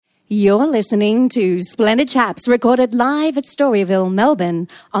You're listening to Splendid Chaps, recorded live at Storyville, Melbourne,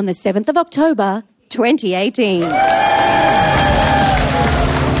 on the 7th of October, 2018. Shut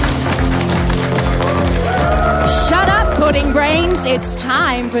up, pudding brains. It's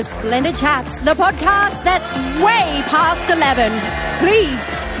time for Splendid Chaps, the podcast that's way past 11. Please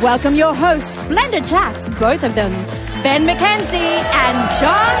welcome your hosts, Splendid Chaps, both of them, Ben McKenzie and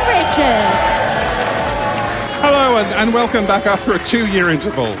John Richards. Hello and welcome back after a 2-year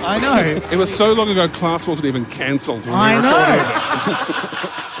interval. I know. It was so long ago class wasn't even cancelled. I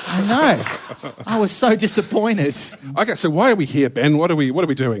know. I was so disappointed. Okay, so why are we here, Ben? What are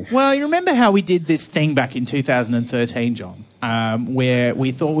we doing? Well, you remember how we did this thing back in 2013, John, where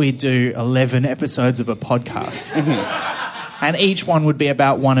we thought we'd do 11 episodes of a podcast. And each one would be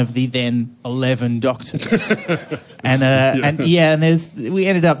about one of the then 11 doctors. We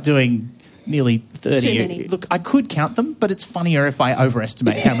ended up doing nearly 30. Too many. Look, I could count them, but it's funnier if I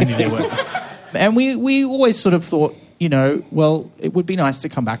overestimate how many there were. And we always sort of thought, you know, well, it would be nice to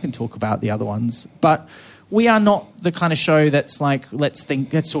come back and talk about the other ones. But we are not the kind of show that's like, let's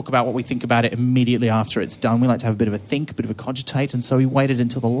talk about what we think about it immediately after it's done. We like to have a bit of a think, a bit of a cogitate, and so we waited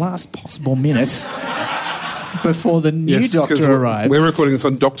until the last possible minute before the new doctor arrives. We're recording this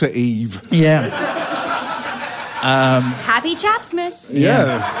on Dr. Eve. Yeah. Happy Chapsmas.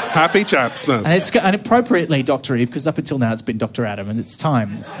 Yeah. Happy Chapsmas. And appropriately Dr. Eve, because up until now it's been Dr. Adam, and it's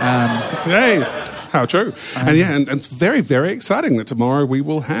time. Hey, how true. And it's very, very exciting that tomorrow we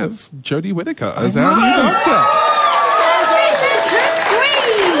will have Jodie Whittaker as our new doctor.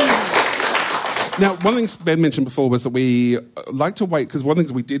 Now, one thing Ben mentioned before was that we like to wait, because one of the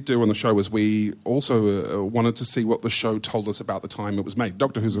things we did do on the show was we also wanted to see what the show told us about the time it was made.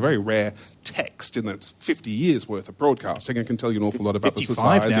 Doctor Who's a very rare text in that it's 50 years' worth of broadcasting and can tell you an awful lot about the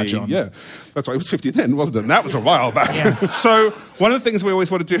society. Now, John. Yeah, that's right. It was 50 then, wasn't it? And that was a while back. Yeah. So one of the things we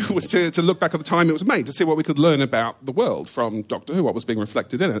always wanted to do was to look back at the time it was made, to see what we could learn about the world from Doctor Who, what was being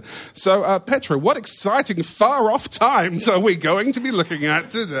reflected in it. So, Petra, what exciting far-off times are we going to be looking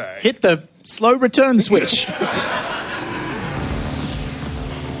at today? Hit the slow return switch.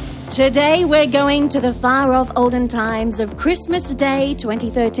 Today we're going to the far-off olden times of Christmas Day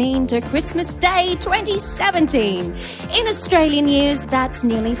 2013 to Christmas Day 2017. In Australian years, that's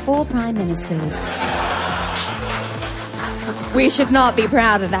nearly 4 Prime Ministers. We should not be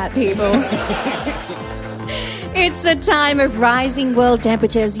proud of that, people. It's a time of rising world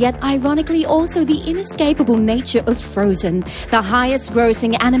temperatures, yet ironically also the inescapable nature of Frozen, the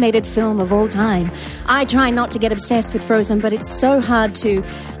highest-grossing animated film of all time. I try not to get obsessed with Frozen, but it's so hard to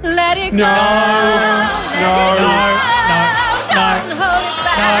let it go. Don't hold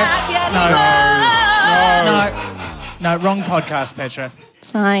it back No, wrong podcast, Petra.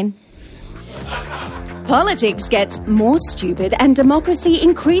 Fine. Politics gets more stupid and democracy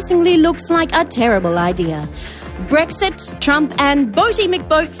increasingly looks like a terrible idea. Brexit, Trump and Boaty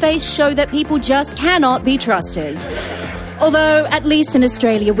McBoatface show that people just cannot be trusted. Although, at least in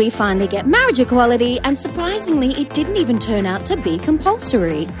Australia, we finally get marriage equality, and surprisingly, it didn't even turn out to be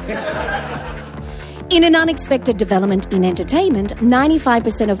compulsory. In an unexpected development in entertainment,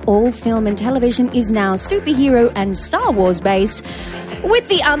 95% of all film and television is now superhero and Star Wars based, with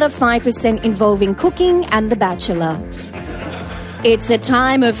the other 5% involving cooking and The Bachelor. It's a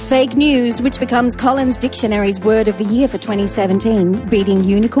time of fake news, which becomes Collins Dictionary's word of the year for 2017, beating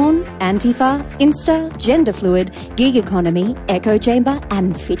unicorn, Antifa, Insta, gender fluid, gig economy, echo chamber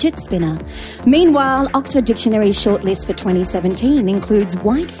and fidget spinner. Meanwhile, Oxford Dictionary's shortlist for 2017 includes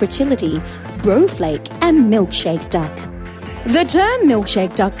white fragility, broflake and milkshake duck. The term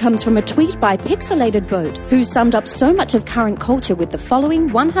milkshake duck comes from a tweet by Pixelated Boat, who summed up so much of current culture with the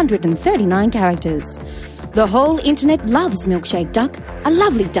following 139 characters. The whole internet loves milkshake duck, a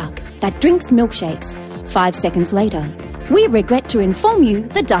lovely duck that drinks milkshakes. 5 seconds later, we regret to inform you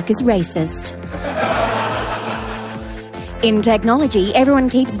the duck is racist. In technology, everyone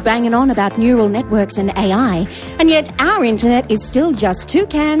keeps banging on about neural networks and AI, and yet our internet is still just 2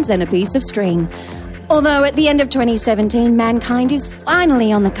 cans and a piece of string. Although at the end of 2017, mankind is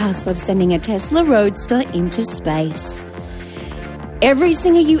finally on the cusp of sending a Tesla Roadster into space. Every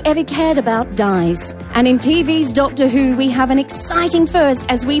singer you ever cared about dies. And in TV's Doctor Who, we have an exciting first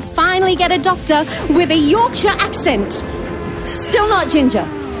as we finally get a doctor with a Yorkshire accent. Still not ginger.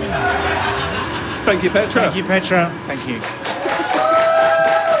 Thank you, Petra. Thank you, Petra. Thank you.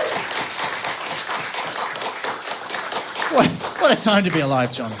 What a time to be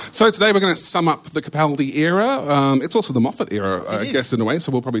alive, John. So today we're going to sum up the Capaldi era. It's also the Moffat era, I guess, in a way,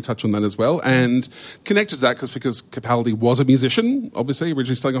 so we'll probably touch on that as well. And connected to that, because Capaldi was a musician, obviously,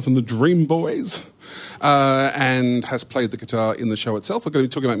 originally starting off in the Dream Boys, and has played the guitar in the show itself. We're going to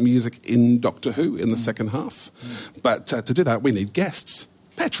be talking about music in Doctor Who in the second half. But to do that, we need guests.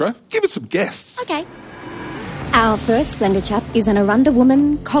 Petra, give us some guests. Okay. Our first splendid chap is an Arunda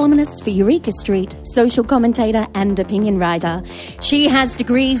woman, columnist for Eureka Street, social commentator and opinion writer. She has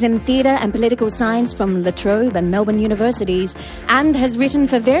degrees in theatre and political science from La Trobe and Melbourne universities and has written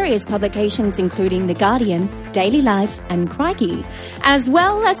for various publications including The Guardian, Daily Life and Crikey, as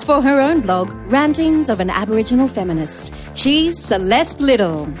well as for her own blog, Rantings of an Aboriginal Feminist. She's Celeste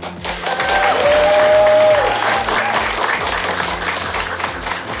Little.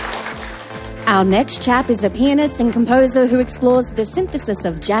 Our next chap is a pianist and composer who explores the synthesis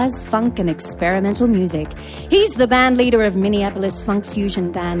of jazz, funk and experimental music. He's the band leader of Minneapolis funk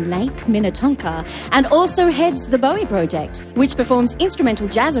fusion band Lake Minnetonka and also heads the Bowie Project, which performs instrumental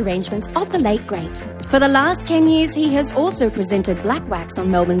jazz arrangements of the late great. For the last 10 years, he has also presented Black Wax on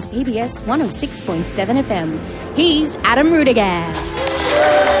Melbourne's PBS 106.7 FM. He's Adam Rudiger.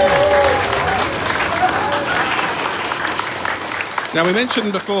 Now, we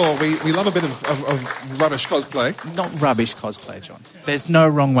mentioned before, we love a bit of rubbish cosplay. Not rubbish cosplay, John. There's no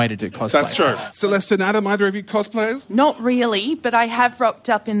wrong way to do cosplay. That's true. Celeste and Adam, either of you cosplayers? Not really, but I have rocked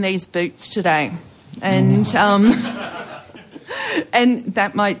up in these boots today. And and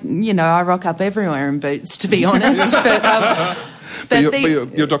that might, I rock up everywhere in boots, to be honest. But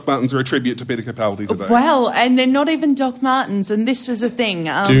your Doc Martens are a tribute to Peter Capaldi today. Well, and they're not even Doc Martens, and this was a thing.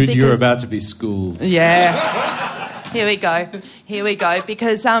 Dude, you're about to be schooled. Yeah. Here we go.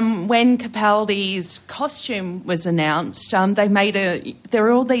 Because when Capaldi's costume was announced, there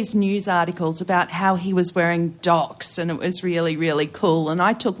were all these news articles about how he was wearing Docs, and it was really, really cool. And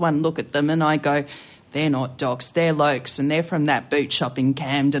I took one look at them and I go, they're not Docs, they're Lokes, and they're from that boot shop in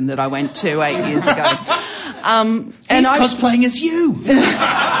Camden that I went to 8 years ago. He's cosplaying as you.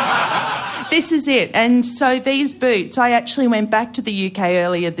 This is it. And so these boots, I actually went back to the UK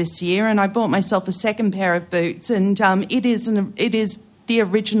earlier this year and I bought myself a second pair of boots, and it is the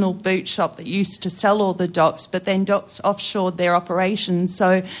original boot shop that used to sell all the Docs, but then Docs offshored their operations.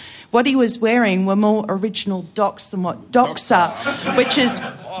 So what he was wearing were more original Docs than what Docs are, which is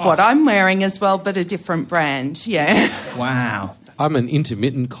what I'm wearing as well, but a different brand. Yeah. Wow. I'm an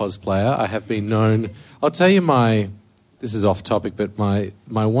intermittent cosplayer. I have been known... I'll tell you this is off topic, but my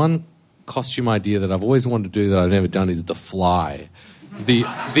one costume idea that I've always wanted to do that I've never done is the Fly.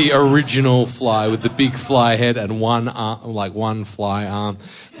 The original Fly with the big fly head and one arm, like one fly arm.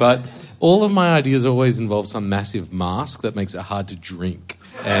 But all of my ideas always involve some massive mask that makes it hard to drink.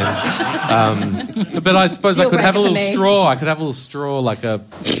 And but I suppose I could have a little straw. I could have a little straw like a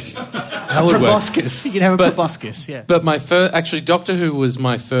proboscis. You can have a proboscis, yeah. But actually, Doctor Who was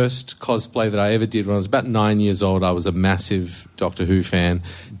my first cosplay that I ever did when I was about 9 years old. I was a massive Doctor Who fan,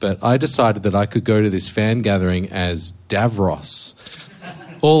 but I decided that I could go to this fan gathering as Davros.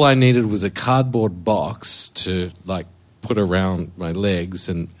 All I needed was a cardboard box to put around my legs,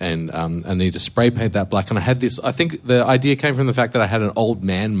 and I need to spray paint that black. And I had this, I think the idea came from the fact that I had an old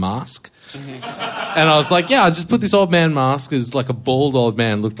man mask. And I was like, yeah, I'll just put this old man mask as like a bald old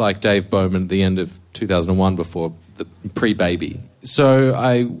man, looked like Dave Bowman at the end of 2001 before the pre-baby.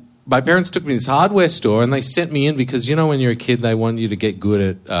 So my parents took me to this hardware store and they sent me in because, when you're a kid, they want you to get good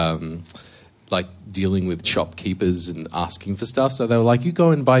at dealing with shopkeepers and asking for stuff. So they were like, you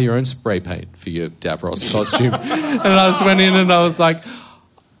go and buy your own spray paint for your Davros costume. And I just went in and I was like,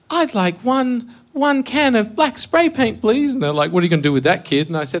 I'd like one can of black spray paint, please. And they're like, what are you going to do with that, kid?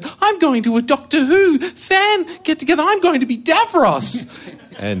 And I said, I'm going to a Doctor Who fan get together. I'm going to be Davros.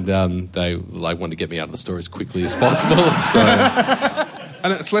 And they wanted to get me out of the store as quickly as possible. So...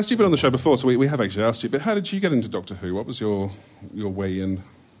 And Celeste, you've been on the show before, so we have actually asked you, but how did you get into Doctor Who? What was your way in?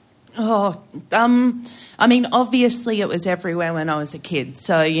 Obviously it was everywhere when I was a kid.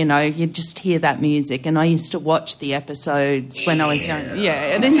 So, you just hear that music. And I used to watch the episodes when I was young.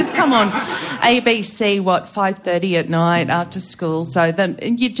 Yeah, and then just come on ABC, 5:30 at night after school. So then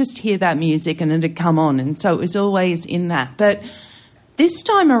you'd just hear that music and it'd come on. And so it was always in that. But this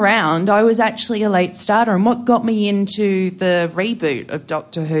time around, I was actually a late starter. And what got me into the reboot of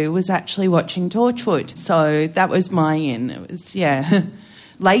Doctor Who was actually watching Torchwood. So that was my in. It was,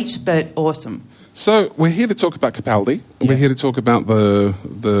 late but awesome. So we're here to talk about Capaldi. Yes. We're here to talk about the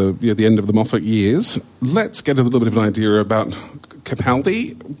end of the Moffat years. Let's get a little bit of an idea about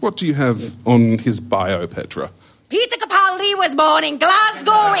Capaldi. What do you have on his bio, Petra? Peter Capaldi was born in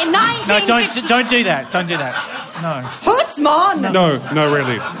Glasgow in 1950... No, don't do that. Don't do that. No. Hootsman! No,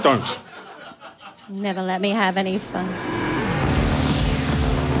 really, don't. Never let me have any fun.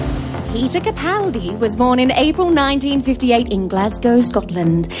 Peter Capaldi was born in April 1958 in Glasgow,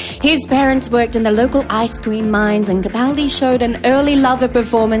 Scotland. His parents worked in the local ice cream mines, and Capaldi showed an early love of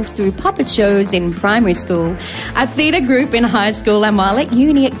performance through puppet shows in primary school, a theatre group in high school, and while at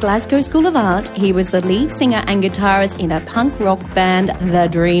uni at Glasgow School of Art, he was the lead singer and guitarist in a punk rock band, The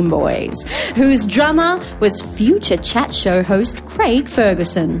Dream Boys, whose drummer was future chat show host Craig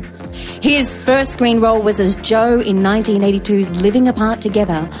Ferguson. His first screen role was as Joe in 1982's Living Apart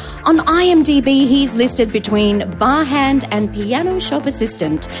Together. On IMDb, he's listed between bar hand and piano shop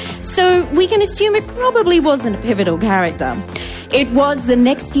assistant, so we can assume it probably wasn't a pivotal character. It was the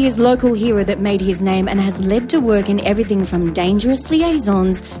next year's local hero that made his name and has led to work in everything from Dangerous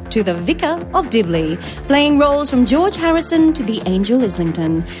Liaisons to The Vicar of Dibley, playing roles from George Harrison to the Angel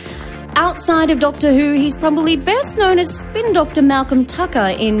Islington. Outside of Doctor Who, he's probably best known as Spin Doctor Malcolm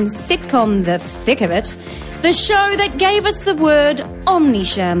Tucker in sitcom The Thick of It, the show that gave us the word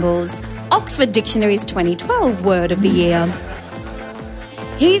omnishambles, Oxford Dictionary's 2012 word of the year.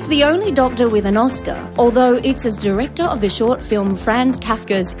 He's the only Doctor with an Oscar, although it's as director of the short film Franz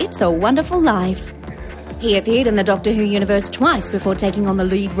Kafka's It's a Wonderful Life. He appeared in the Doctor Who universe twice before taking on the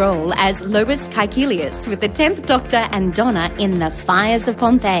lead role as Lobus Caecilius with the 10th Doctor and Donna in The Fires of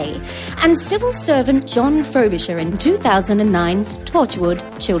Pompeii, and civil servant John Frobisher in 2009's Torchwood,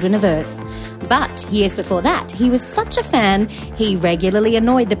 Children of Earth. But years before that, he was such a fan, he regularly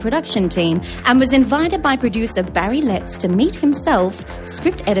annoyed the production team and was invited by producer Barry Letts to meet himself,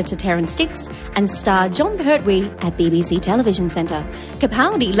 script editor Terence Dix, and star John Pertwee at BBC Television Centre.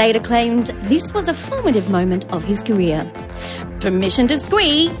 Capaldi later claimed this was a formative moment of his career. Permission to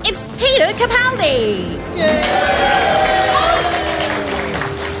squee, it's Peter Capaldi!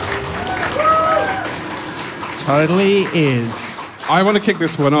 Totally is. I want to kick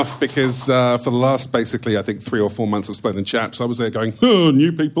this one off because for the last, basically, I think 3 or 4 months of Splendid Chaps, I was there going, oh,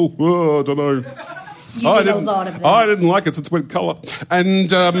 new people, oh, I don't know. You did a lot of them. I didn't like it since it went colour. And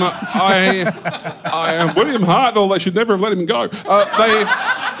William Hartnell, they should never have let him go.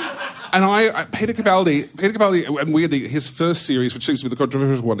 Peter Capaldi, and weirdly, his first series, which seems to be the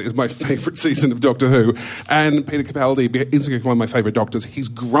controversial one, is my favourite season of Doctor Who. And Peter Capaldi, instantly one of my favourite Doctors. He's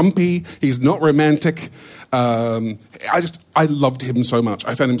grumpy. He's not romantic. I loved him so much.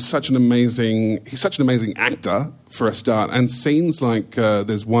 I found him he's such an amazing actor for a start. And scenes like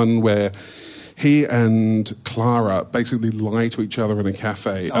there's one where he and Clara basically lie to each other in a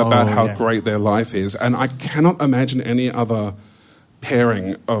cafe about how great their life is. And I cannot imagine any other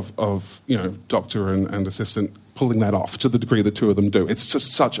pairing of doctor and assistant pulling that off to the degree the two of them do. It's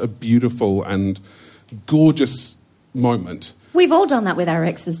just such a beautiful and gorgeous moment. We've all done that with our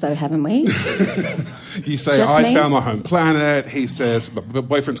exes, though, haven't we? You say, I found my home planet. He says, but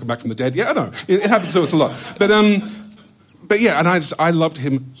boyfriend's come back from the dead. Yeah, I know. It happens to us a lot. But yeah, and I loved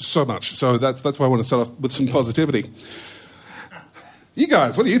him so much. So that's why I want to start off with some positivity. You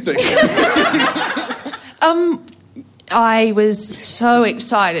guys, what do you think? I was so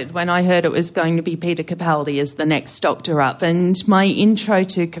excited when I heard it was going to be Peter Capaldi as the next Doctor up, and my intro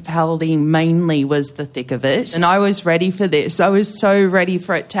to Capaldi mainly was The Thick of It, and I was ready for this. I was so ready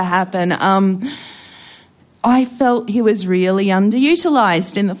for it to happen. I felt he was really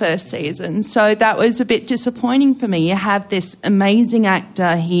underutilised in the first season, so that was a bit disappointing for me. You have this amazing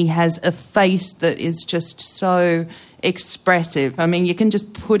actor, he has a face that is just so expressive. I mean, you can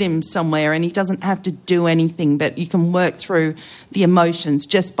just put him somewhere and he doesn't have to do anything, but you can work through the emotions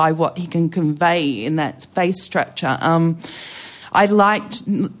just by what he can convey in that face structure. I liked,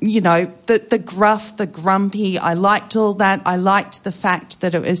 the gruff, the grumpy. I liked all that. I liked the fact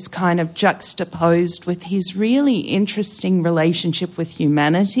that it was kind of juxtaposed with his really interesting relationship with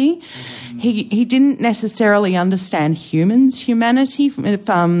humanity. Mm-hmm. He didn't necessarily understand humans' humanity for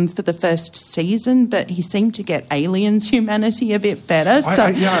the first season, but he seemed to get aliens' humanity a bit better.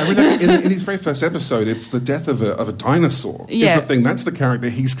 In his very first episode, it's the death of a dinosaur. Yeah. Is the thing. That's the character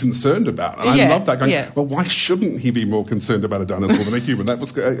he's concerned about. And I love that. Well, why shouldn't he be more concerned about a dinosaur than a human? That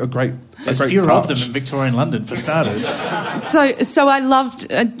was a great There's fewer of them in Victorian London, for starters. So I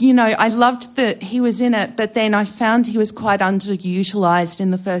loved, I loved that he was in it, but then I found he was quite underutilised in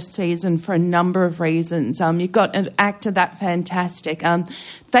the first season for a number of reasons. You've got an actor that fantastic. I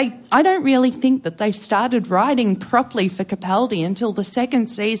don't really think that they started writing properly for Capaldi until the second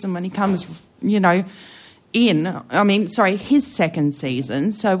season when he comes, his second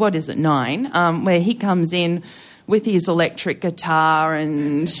season. So what is it, 9? Where he comes in with his electric guitar,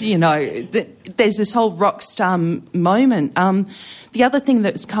 and there's this whole rock star moment. The other thing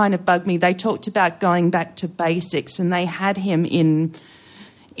that's kind of bugged me, they talked about going back to basics, and they had him in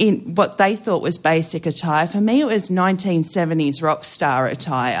what they thought was basic attire. For me, it was 1970s rock star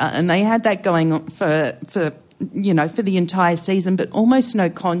attire, and they had that going on for the entire season, but almost no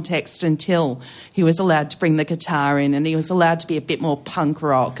context until he was allowed to bring the guitar in, and he was allowed to be a bit more punk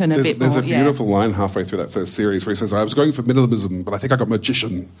rock and There's a beautiful line halfway through that first series where he says, "I was going for minimalism, but I think I got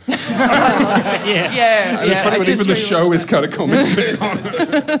magician." Yeah. It's funny when even the show is kind of commenting on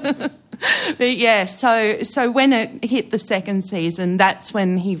it. But yeah, so when it hit the second season, that's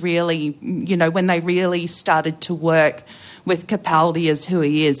when he really, when they really started to work with Capaldi as who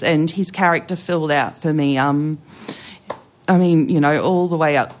he is, and his character filled out for me. All the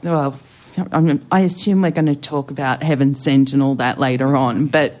way up. Well, I assume we're going to talk about Heaven Sent and all that later on,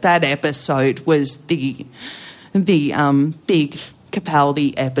 but that episode was the big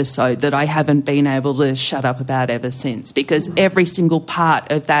Capaldi episode that I haven't been able to shut up about ever since, because every single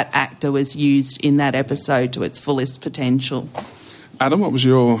part of that actor was used in that episode to its fullest potential. Adam, what was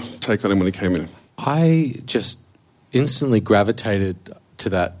your take on him when he came in? I just instantly gravitated to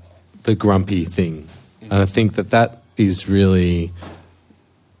the grumpy thing. And I think that is really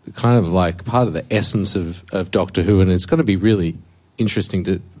kind of like part of the essence of Doctor Who, and it's going to be really interesting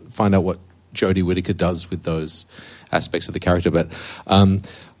to find out what Jodie Whittaker does with those aspects of the character. But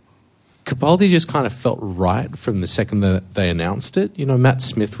Capaldi just kind of felt right from the second that they announced it. Matt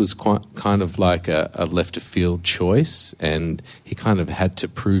Smith was kind of like a left-of-field choice, and he kind of had to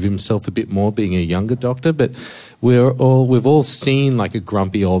prove himself a bit more being a younger Doctor. But we've all seen like a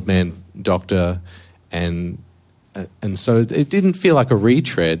grumpy old man Doctor, and so it didn't feel like a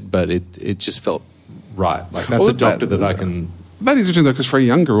retread, but it just felt right. Like that's a Doctor that I can. That is interesting, though, because for a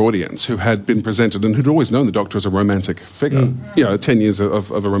younger audience who had been presented and who'd always known the Doctor as a romantic figure, 10 years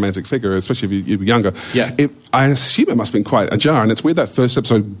of a romantic figure, especially if you're younger, I assume it must have been quite a jar. And it's weird that first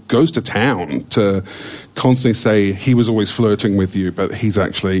episode goes to town to constantly say he was always flirting with you, but he's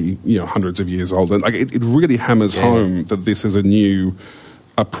actually, hundreds of years old. And it really hammers home that this is a new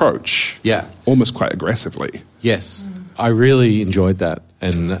approach, almost quite aggressively. Yes, I really enjoyed that.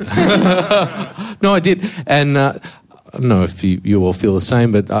 And no, I did. And I don't know if you all feel the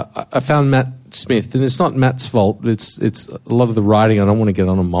same, but I found Matt Smith, and it's not Matt's fault. It's a lot of the writing. I don't want to get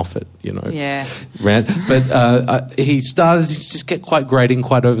on a Moffat, rant. But he started to just get quite grating,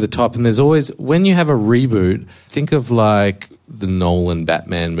 quite over the top. And there's always, when you have a reboot, think of like the Nolan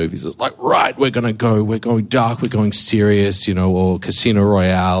Batman movies. It's like, right, we're going dark, we're going serious, or Casino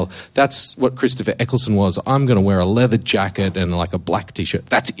Royale. That's what Christopher Eccleston was. I'm going to wear a leather jacket and like a black T-shirt.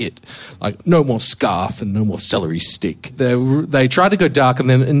 That's it. Like no more scarf and no more celery stick. They try to go dark, and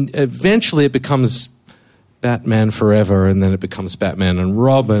then eventually it becomes Batman Forever, and then it becomes Batman and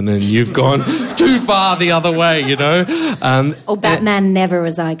Robin, and you've gone too far the other way, Or Batman Never,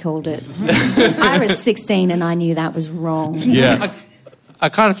 as I called it. I was 16 and I knew that was wrong. Yeah. I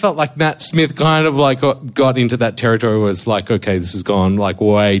kind of felt like Matt Smith kind of like got into that territory where it's like, okay, this has gone like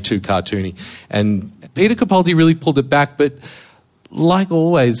way too cartoony. And Peter Capaldi really pulled it back, but like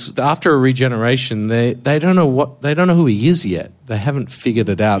always, after a regeneration, they don't know who he is yet. They haven't figured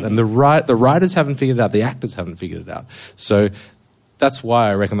it out, and the writers haven't figured it out. The actors haven't figured it out. So that's why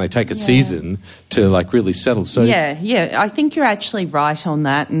I reckon they take a season to like really settle. So I think you're actually right on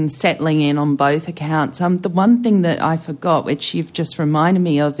that, and settling in on both accounts. The one thing that I forgot, which you've just reminded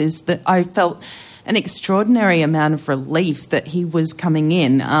me of, is that I felt an extraordinary amount of relief that he was coming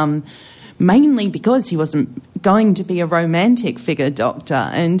in. Mainly because he wasn't going to be a romantic figure Doctor,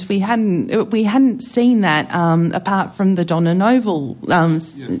 and we hadn't seen that apart from the Donna Noble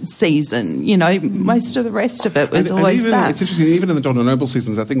season. Most of the rest of it was always that. It's interesting, even in the Donna Noble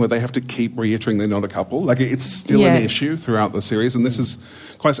seasons, I think where they have to keep reiterating they're not a couple. Like it's still an issue throughout the series, and this is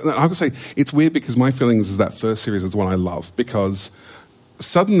quite. I would say it's weird because my feelings is that first series is the one I love, because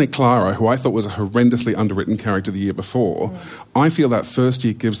suddenly Clara, who I thought was a horrendously underwritten character the year before, I feel that first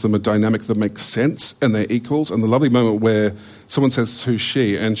year gives them a dynamic that makes sense and they're equals. And the lovely moment where someone says, "Who's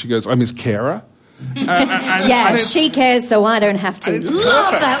she?" and she goes, "I'm his carer." She cares, so I don't have to.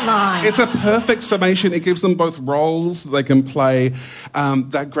 Love that line. It's a perfect summation. It gives them both roles they can play.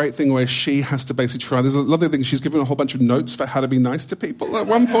 That great thing where she has to basically try. There's a lovely thing. She's given a whole bunch of notes for how to be nice to people at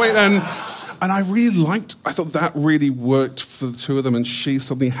one point, and I really I thought that really worked for the two of them, and she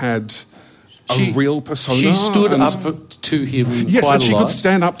suddenly had a real persona. She stood up to him quite a lot. Yes, and she could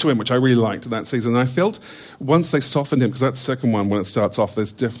stand up to him, which I really liked that season. And I felt once they softened him, because that second one, when it starts off,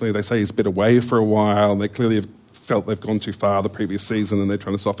 there's definitely, they say he's a bit away for a while, and they clearly have felt they've gone too far the previous season and they're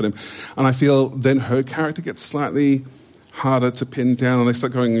trying to soften him. And I feel then her character gets slightly harder to pin down, and they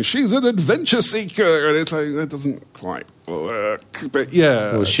start going, she's an adventure seeker, and it's like, that doesn't quite work. But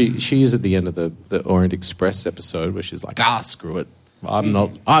yeah. Well, she is at the end of the Orient Express episode where she's like, screw it. I'm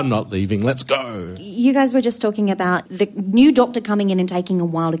not leaving. Let's go. You guys were just talking about the new Doctor coming in and taking a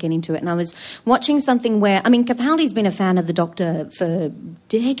while to get into it. And I was watching something where, Capaldi's been a fan of the Doctor for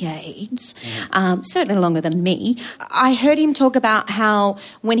decades, certainly longer than me. I heard him talk about how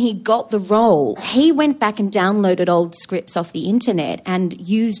when he got the role, he went back and downloaded old scripts off the internet and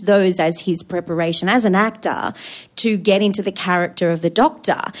used those as his preparation as an actor to get into the character of the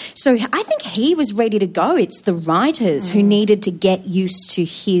Doctor. So I think he was ready to go. It's the writers who needed to get used to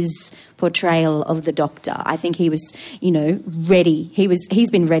his portrayal of the Doctor. I think he was, ready.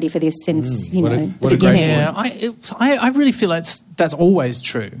 He's been ready for this since, the beginning. I really feel that's always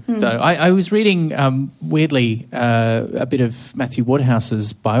true, though. I was reading, weirdly, a bit of Matthew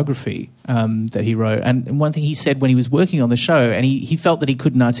Woodhouse's biography that he wrote, and one thing he said when he was working on the show, and he felt that he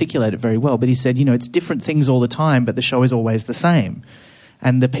couldn't articulate it very well, but he said, it's different things all the time, but the show is always the same.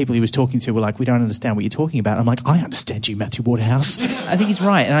 And the people he was talking to were like, we don't understand what you're talking about. I'm like, I understand you, Matthew Waterhouse. I think he's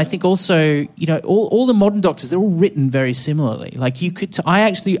right. And I think also, all the modern Doctors, they're all written very similarly. Like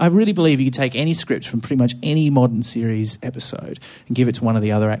I really believe you could take any script from pretty much any modern series episode and give it to one of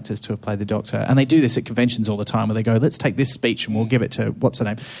the other actors to have played the Doctor. And they do this at conventions all the time where they go, let's take this speech and we'll give it to what's her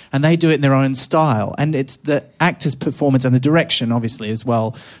name. And they do it in their own style. And it's the actor's performance and the direction, obviously, as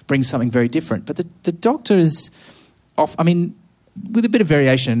well, brings something very different. But the Doctor is off, with a bit of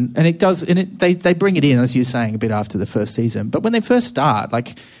variation, and it does, and they bring it in, as you were saying, a bit after the first season. But when they first start,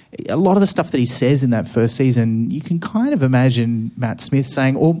 like a lot of the stuff that he says in that first season, you can kind of imagine Matt Smith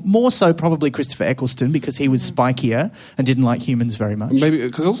saying, or more so probably Christopher Eccleston, because he was spikier and didn't like humans very much. Maybe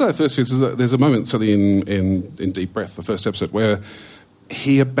because also that first season, there's a moment certainly in Deep Breath, the first episode, where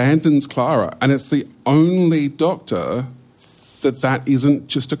he abandons Clara, and it's the only Doctor that isn't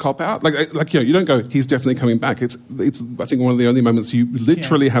just a cop-out. You don't go, he's definitely coming back. It's I think, one of the only moments you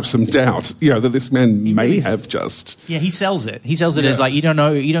literally have some doubt, that this man may have just... Yeah, he sells it. He sells it as like, you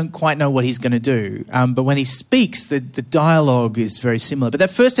don't quite know what he's going to do. But when he speaks, the dialogue is very similar. But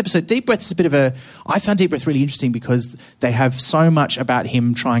that first episode, Deep Breath, is a bit of a... I found Deep Breath really interesting because they have so much about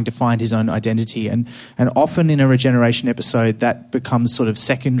him trying to find his own identity. And often in a regeneration episode, that becomes sort of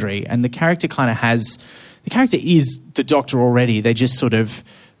secondary. And the character kind of has... The character is the Doctor already. They're just sort of,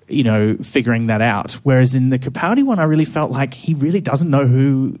 figuring that out. Whereas in the Capaldi one, I really felt like he really doesn't know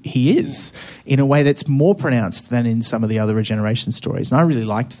who he is in a way that's more pronounced than in some of the other regeneration stories. And I really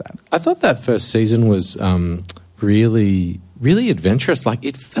liked that. I thought that first season was really, really adventurous. Like,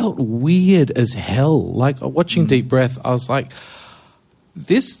 it felt weird as hell. Like, watching Deep Breath, I was like,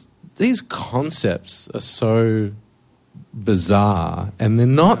 these concepts are so bizarre, and they're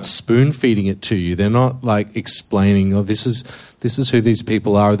not spoon feeding it to you. They're not like explaining, this is who these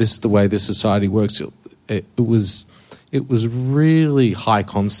people are, this is the way this society works. It was really high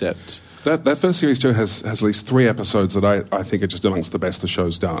concept. That first series too has at least 3 episodes that I think are just amongst the best the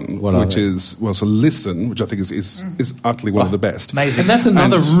show's done. So Listen, which I think is utterly one of the best. Amazing. And that's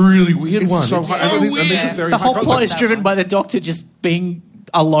another really weird one. So weird. The whole plot is driven by the Doctor just being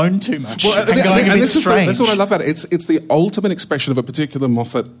alone too much and going a bit strange. That's what I love about it. It's the ultimate expression of a particular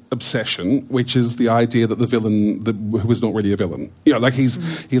Moffat obsession, which is the idea that the villain, who is not really a villain, he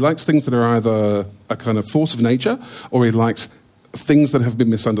likes things that are either a kind of force of nature, or he likes things that have been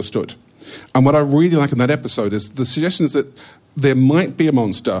misunderstood. And what I really like in that episode is the suggestion is that there might be a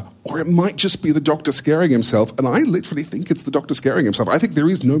monster, or it might just be the Doctor scaring himself. And I literally think it's the Doctor scaring himself. I think there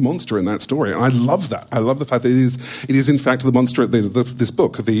is no monster in that story, and I love that. I love the fact that it is in fact the monster at this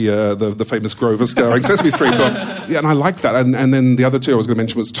book, the famous Grover starring Sesame Street book. Yeah, and I like that. And then the other two I was going to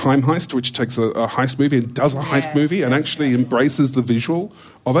mention was Time Heist, which takes a heist movie and does a heist movie and actually embraces the visual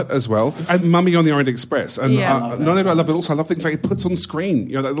of it as well. And Mummy on the Orient Express. And not only do I love it, also I love things like it puts on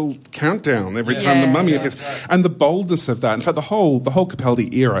screen, that little countdown every time the Mummy appears. And the boldness of that. In fact, the whole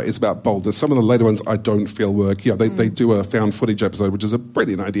Capaldi era is about boldness. Some of the later ones I don't feel work. They do a found footage episode, which is a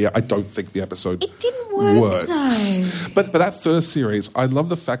brilliant idea. I don't think the episode works. But that first series, I love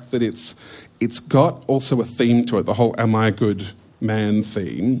the fact that it's got also a theme to it, the whole am I a good man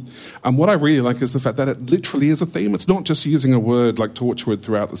theme. And what I really like is the fact that it literally is a theme. It's not just using a word like Torchwood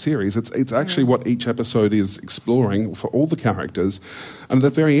throughout the series. It's actually what each episode is exploring for all the characters. And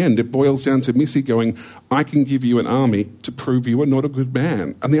at the very end, it boils down to Missy going, I can give you an army to prove you are not a good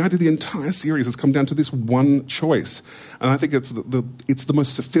man. And the idea of the entire series has come down to this one choice. And I think it's the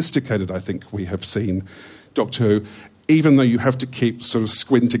most sophisticated I think we have seen Doctor Who. even though you have to keep sort of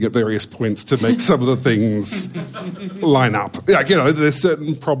squinting at various points to make some of the things line up. Like, you know, there's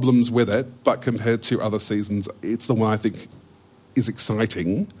certain problems with it, but compared to other seasons, it's the one I think is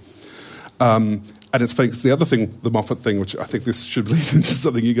exciting. And it's funny because the other thing, the Moffat thing, which I think this should lead into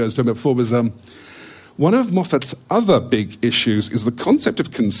something you guys talked about before, was one of Moffat's other big issues is the concept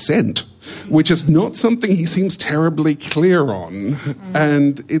of consent, which is not something he seems terribly clear on.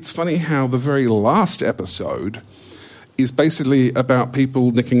 And it's funny how the very last episode is basically about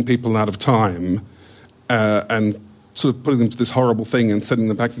people nicking people out of time and sort of putting them to this horrible thing and sending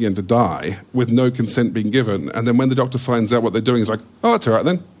them back again to die with no consent being given. And then when the Doctor finds out what they're doing, he's like, oh, it's all right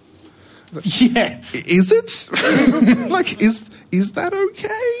then. Yeah. Is it? Like, is that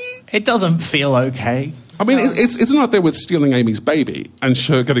okay? It doesn't feel okay. I mean, it's not there with stealing Amy's baby and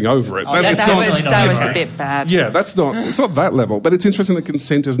her getting over it. Oh, that was a bit bad. Yeah, it's not that level. But it's interesting that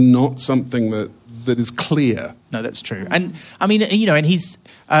consent is not something that is clear. No, that's true. And I mean, you know, and he's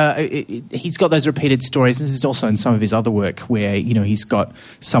got those repeated stories. This is also in some of his other work where, you know, he's got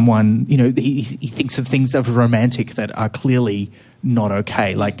someone, you know, he thinks of things that are romantic that are clearly not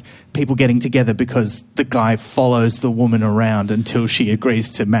okay, like people getting together because the guy follows the woman around until she agrees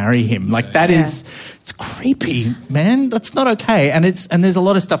to marry him. Like that is, it's creepy, man. That's not okay. And there's a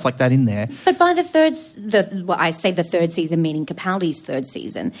lot of stuff like that in there. But by the third season, meaning Capaldi's third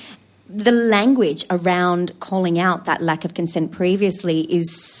season, the language around calling out that lack of consent previously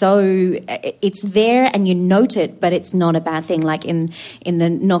is so... It's there and you note it, but it's not a bad thing. Like in the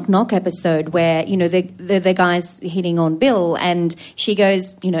Knock Knock episode where, you know, the guy's hitting on Bill and she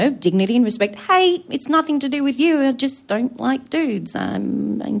goes, you know, dignity and respect. Hey, it's nothing to do with you. I just don't like dudes.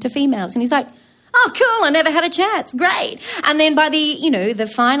 I'm into females. And he's like... Oh, cool, I never had a chance. Great. And then by the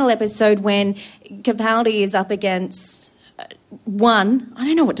final episode when Capaldi is up against... one, I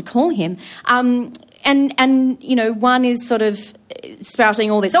don't know what to call him, and you know, one is sort of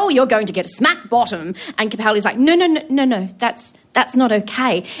spouting all this, oh, you're going to get a smack bottom, and Capaldi's like, no, that's not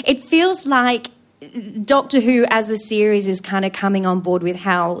okay. It feels like Doctor Who as a series is kind of coming on board with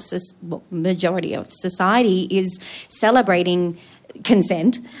how majority of society is celebrating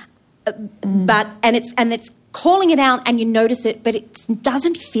consent, but it's calling it out and you notice it, but it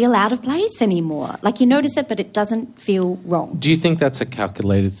doesn't feel out of place anymore. Like you notice it, but it doesn't feel wrong. Do you think that's a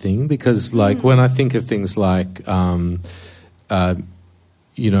calculated thing? Because, like, when I think of things like, you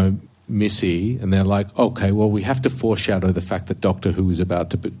know, Missy, and they're like, okay, well, we have to foreshadow the fact that Doctor Who is about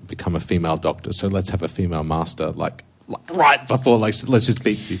to become a female doctor, so let's have a female master, like right before, like, let's just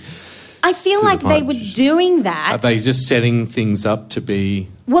beat you. I feel like they were doing that. Are they just setting things up to be...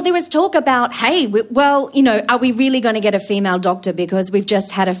 Well, there was talk about, hey, are we really going to get a female doctor because we've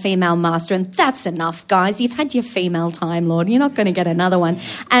just had a female master and that's enough, guys. You've had your female Time Lord. You're not going to get another one.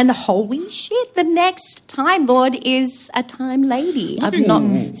 And holy shit, the next Time Lord is a Time Lady. I've not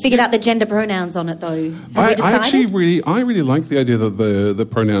figured out the gender pronouns on it, though. I really like the idea that the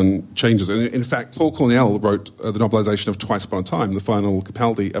pronoun changes. And in fact, Paul Cornell wrote the novelisation of Twice Upon a Time, the final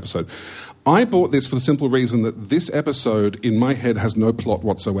Capaldi episode. I bought this for the simple reason that this episode, in my head, has no plot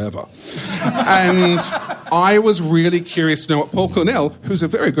whatsoever. And I was really curious to know what Paul Cornell, who's a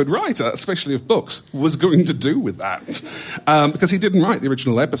very good writer, especially of books, was going to do with that. Because he didn't write the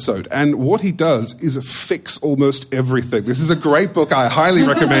original episode. And what he does is fix almost everything. This is a great book. I highly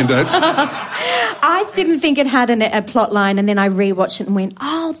recommend it. I didn't think it had a plot line, and then I rewatched it and went,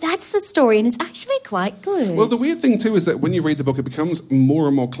 oh, that's the story, and it's actually quite good. Well, the weird thing, too, is that when you read the book, it becomes more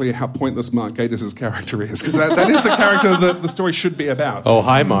and more clear how pointless Mark Gatiss' character is, because that is the character that the story should be about. Oh,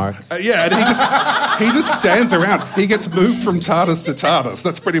 hi, Mark. Yeah, and he just stands around. He gets moved from TARDIS to TARDIS.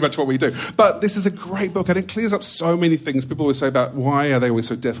 That's pretty much what we do. But this is a great book, and it clears up so many things people always say about why are they always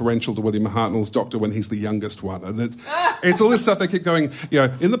so deferential to William Hartnell's Doctor when he's the youngest one. And it's all this stuff they keep going, you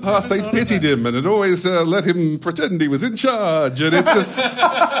know, in the past they'd pitied him, and it always let him pretend he was in charge. And it's just...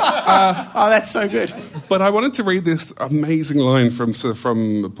 oh, that's so good. But I wanted to read this amazing line from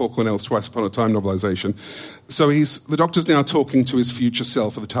Paul Cornell's Twice Upon a Time novelisation. So the Doctor's now talking to his future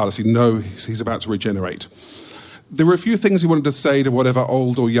self of the TARDIS. He knows he's about to regenerate. There were a few things he wanted to say to whatever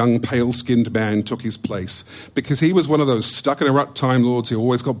old or young pale-skinned man took his place, because he was one of those stuck-in-a-rut Time Lords who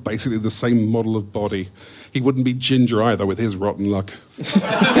always got basically the same model of body. He wouldn't be ginger either with his rotten luck.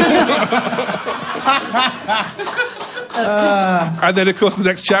 And then, of course, the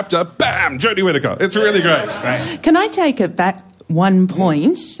next chapter, bam, Jodie Whittaker. It's really great. Can I take it back one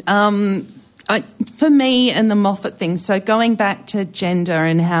point? For me and the Moffat thing, so going back to gender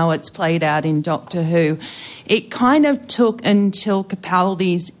and how it's played out in Doctor Who, it kind of took until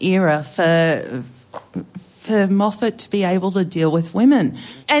Capaldi's era for Moffat to be able to deal with women.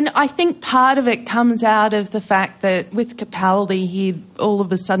 And I think part of it comes out of the fact that with Capaldi, he'd all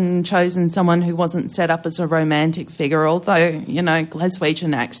of a sudden chosen someone who wasn't set up as a romantic figure, although, you know,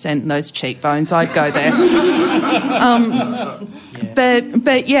 Glaswegian accent and those cheekbones, I'd go there.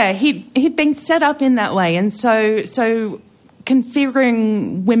 But yeah, he'd been set up in that way, and so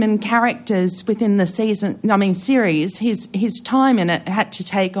configuring women characters within the series, his time in it had to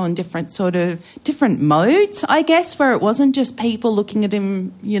take on different modes, I guess, where it wasn't just people looking at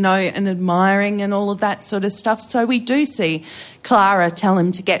him, you know, and admiring and all of that sort of stuff. So we do see Clara tell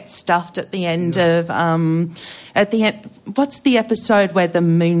him to get stuffed at the end of what's the episode where the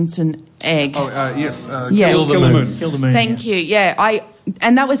moon's an egg? Yes. Kill the Moon. Kill the Moon. Thank you. Yeah,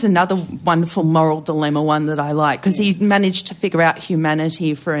 and that was another wonderful moral dilemma one that I like, because he managed to figure out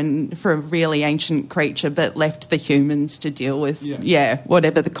humanity for a really ancient creature, but left the humans to deal with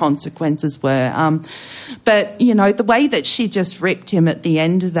whatever the consequences were. But you know, the way that she just ripped him at the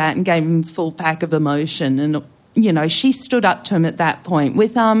end of that and gave him full pack of emotion, and you know, she stood up to him at that point.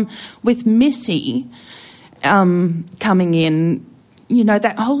 With Missy coming in, you know,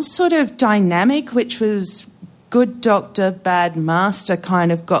 that whole sort of dynamic, which was good doctor, bad master,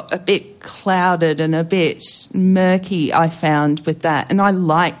 kind of got a bit clouded and a bit murky, I found, with that. And I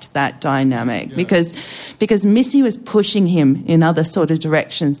liked that dynamic because Missy was pushing him in other sort of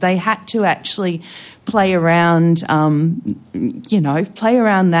directions. They had to actually play around that,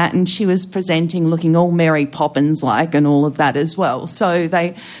 and she was presenting looking all Mary Poppins-like and all of that as well. So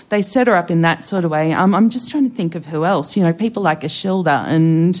they set her up in that sort of way. I'm just trying to think of who else, you know, people like Ashilda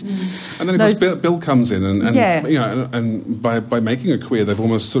and then of course Bill comes in and you know, and by making her queer, they've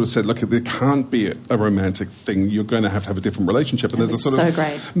almost sort of said, look, there can't be a romantic thing. You're going to have a different relationship, and there's a sort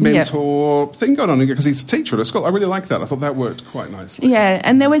of mentor thing going on because he's a teacher at a school. I really like that. I thought that worked quite nicely. Yeah,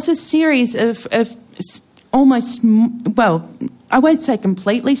 and there was a series of almost, well, I won't say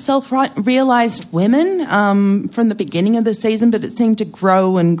completely self-realised women from the beginning of the season, but it seemed to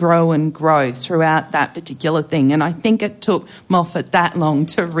grow and grow and grow throughout that particular thing. And I think it took Moffat that long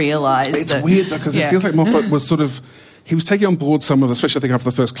to realise It's weird, though, because it feels like Moffat was sort of... He was taking on board some of, especially I think after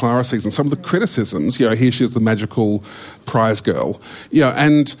the first Clara season, some of the criticisms. You know, here she is, the magical prize girl. You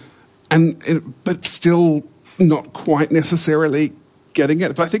know, but still not quite necessarily getting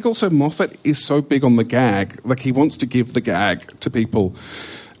it. But I think also Moffat is so big on the gag. Like, he wants to give the gag to people.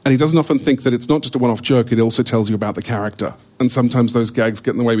 And he doesn't often think that it's not just a one-off joke, it also tells you about the character. And sometimes those gags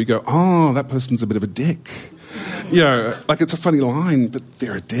get in the way. We go, oh, that person's a bit of a dick. You know, like, it's a funny line, but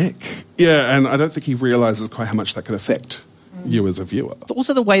they're a dick. Yeah, and I don't think he realises quite how much that can affect you as a viewer.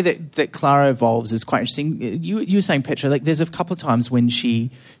 Also, the way that Clara evolves is quite interesting. You were saying, Petra, like, there's a couple of times when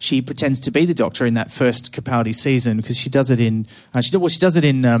she pretends to be the Doctor in that first Capaldi season, because she does it in she does it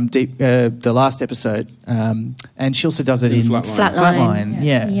in the last episode, and she also does it in Flatline.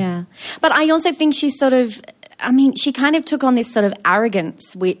 Yeah. But I also think she she kind of took on this sort of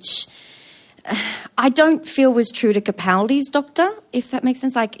arrogance, which I don't feel was true to Capaldi's Doctor, if that makes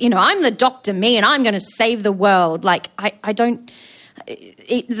sense. Like, you know, I'm the Doctor, me, and I'm going to save the world. Like, I don't...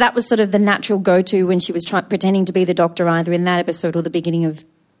 that was sort of the natural go-to when she was pretending to be the Doctor, either in that episode or the beginning of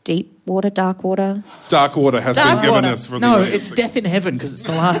Dark Water. Dark Water has been given us. No, it's Death in Heaven, because it's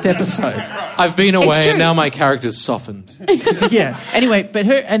the last episode. I've been away and now my character's softened. Yeah. Anyway, but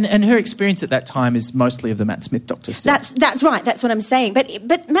her and her experience at that time is mostly of the Matt Smith Doctor still. That's right. That's what I'm saying.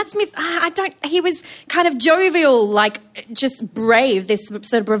 But Matt Smith, he was kind of jovial, like, just brave, this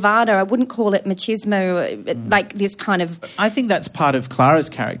sort of bravado. I wouldn't call it machismo, like this kind of... I think that's part of Clara's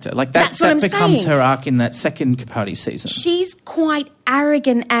character. Like, that becomes her arc in that second Capaldi season. She's quite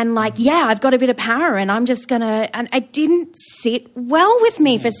arrogant and like, yeah, I've got a bit of power and I'm just going to... And it didn't sit well with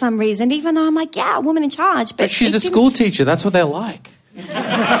me for some reason, even though I'm like, yeah, a woman in charge. But she's a school teacher. That's what they're like.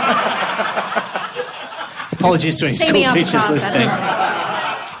 Apologies to any school teachers listening.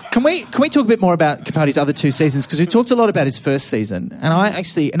 Can we talk a bit more about Capaldi's other two seasons? Because we talked a lot about his first season, and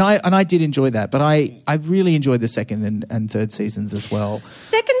I did enjoy that, but I really enjoyed the second and third seasons as well.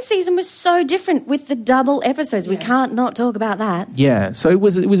 Second season was so different with the double episodes. We can't not talk about that. Yeah, so it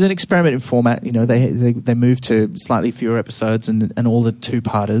was an experiment in format. You know, they moved to slightly fewer episodes and all the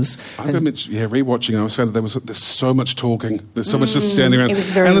two-parters. I remember, rewatching. I was found there's so much talking. There's so much just standing around. It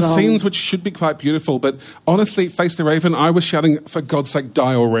was very and the long. scenes which should be quite beautiful, but honestly, Face the Raven, I was shouting, for God's sake,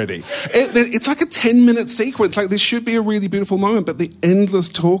 die already. already. It's like a 10-minute sequence. Like, this should be a really beautiful moment, but the endless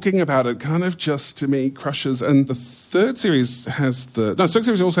talking about it kind of just, to me, crushes. And the third series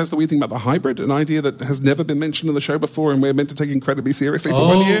also has the weird thing about the hybrid, an idea that has never been mentioned in the show before, and we're meant to take incredibly seriously for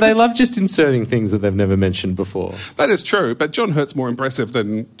 1 year. They love just inserting things that they've never mentioned before. That is true, but John Hurt's more impressive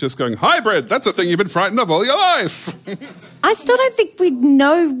than just going, hybrid, that's a thing you've been frightened of all your life. I still don't think we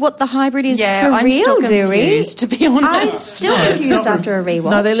know what the hybrid is for I'm real, still do we? confused, to be honest. I'm still confused after a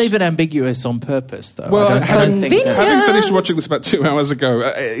rewatch. No, they leave it ambiguous on purpose, though. Well, I don't think convenient. that's... Having finished watching this about 2 hours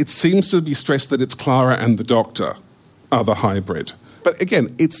ago, it seems to be stressed that it's Clara and the Doctor are the hybrid. But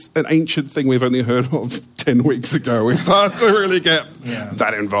again, it's an ancient thing we've only heard of 10 weeks ago. It's hard to really get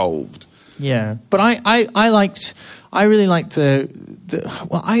that involved. Yeah, but I really liked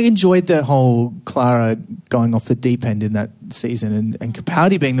I enjoyed the whole Clara going off the deep end in that season, and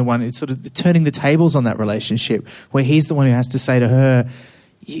Capaldi being the one, it's sort of turning the tables on that relationship, where he's the one who has to say to her,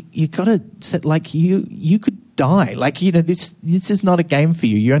 you gotta set, like, you could die, like, you know, this is not a game for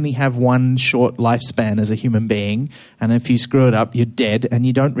you. You only have one short lifespan as a human being, and if you screw it up, you're dead, and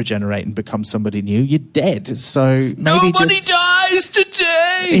you don't regenerate and become somebody new. You're dead. So maybe Nobody dies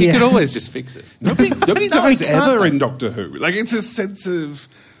today. You could always just fix it. Nobody dies ever in Doctor Who. Like, it's a sense of,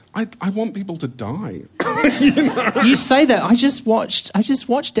 I want people to die. You say that. I just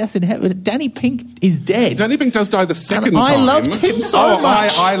watched Death in Heaven. Danny Pink is dead. Danny Pink does die the second I time. loved him so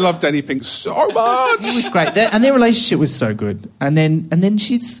much. I love Danny Pink so much. He was great, and their relationship was so good. And then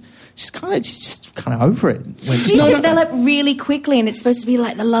she's just kind of over it. She developed really quickly, and it's supposed to be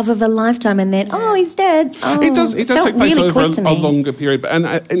like the love of a lifetime, and then, he's dead. It does take place really over quick to a me. longer period, and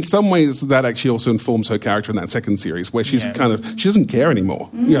in some ways that actually also informs her character in that second series, where she's she doesn't care anymore.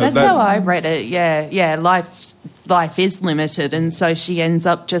 That's how I read it. Yeah. Life is limited, and so she ends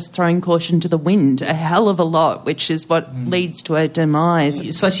up just throwing caution to the wind a hell of a lot, which is what leads to her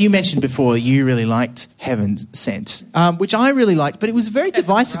demise. So, as you mentioned before, you really liked Heaven Sent, which I really liked, but it was a very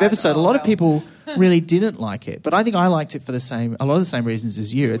divisive episode. A lot of people really didn't like it, but I think I liked it for a lot of the same reasons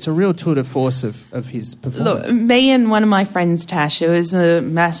as you. It's a real tour de force of his performance. Look, me and one of my friends, Tash, who is a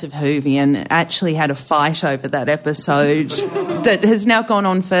massive Whovian, actually had a fight over that episode that has now gone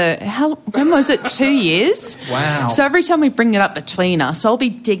on for, when was it, 2 years? Wow. So every time we bring it up between us, I'll be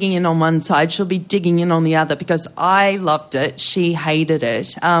digging in on one side, she'll be digging in on the other, because I loved it, she hated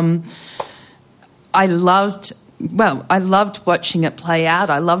it. I loved watching it play out.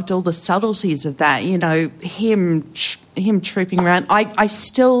 I loved all the subtleties of that. You know, him trooping around. I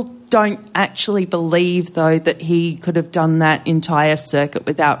still don't actually believe, though, that he could have done that entire circuit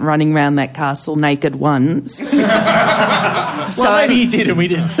without running around that castle naked once. So maybe he did, and we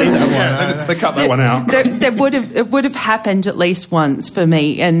didn't see that one. Yeah, they cut that one out. It would have happened at least once for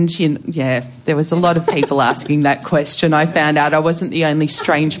me, and there was a lot of people asking that question. I found out I wasn't the only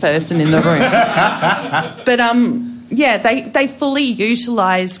strange person in the room, but they fully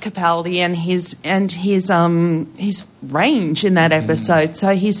utilised Capaldi and his range in that episode.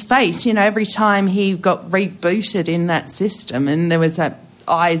 So his face, every time he got rebooted in that system, and there was that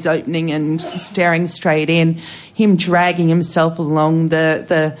eyes opening and staring straight in, him dragging himself along,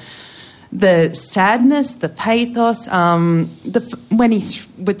 the sadness, the pathos, when he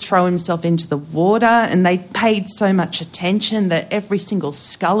would throw himself into the water, and they paid so much attention that every single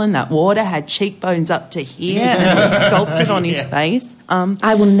skull in that water had cheekbones up to here and was sculpted on his face.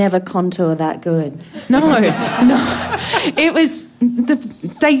 I will never contour that good. No. It was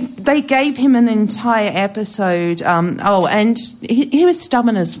they gave him an entire episode. And he was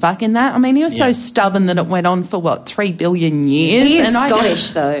stubborn as fuck in that. I mean, he was so stubborn that it went on for 3 billion years. He is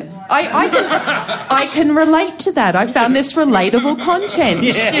Scottish, though. I can relate to that. I found this relatable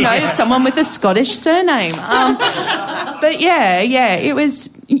content. Someone with a Scottish surname. But it was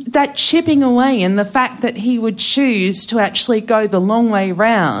that chipping away, and the fact that he would choose to actually go the long way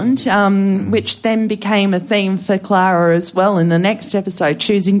round, which then became a theme for Clara as well in the next episode,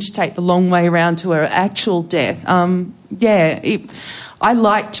 choosing to take the long way round to her actual death. I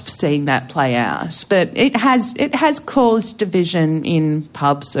liked seeing that play out, but it has caused division in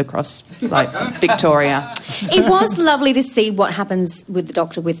pubs across Victoria. It was lovely to see what happens with the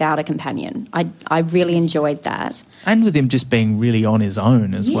Doctor without a companion. I really enjoyed that, and with him just being really on his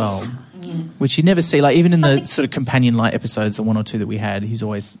own as well. Which you never see, even in the sort of companion-like episodes, the one or two that we had, he's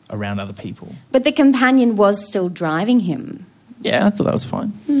always around other people. But the companion was still driving him. Yeah, I thought that was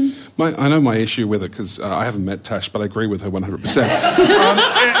fine. I know my issue with it, because I haven't met Tash, but I agree with her 100%,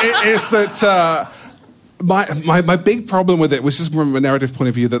 is that My big problem with it was just from a narrative point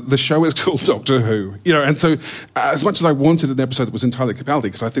of view that the show is called Doctor Who, and so as much as I wanted an episode that was entirely Capaldi,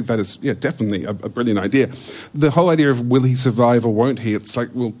 because I think that is definitely a brilliant idea, the whole idea of will he survive or won't he, it's like,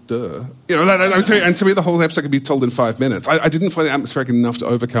 well, duh. And to me the whole episode could be told in 5 minutes. I didn't find it atmospheric enough to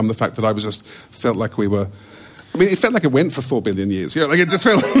overcome the fact that I was just felt like we were... I mean, it felt like it went for 4 billion years. It just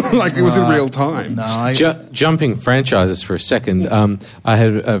felt like it was in real time. No, Jumping franchises for a second, I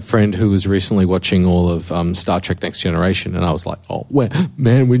had a friend who was recently watching all of Star Trek Next Generation, and I was like, oh,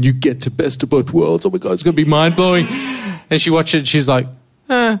 man, when you get to Best of Both Worlds, oh my God, it's going to be mind-blowing. And she watched it, and she's like,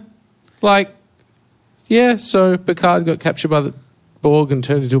 so Picard got captured by the Borg and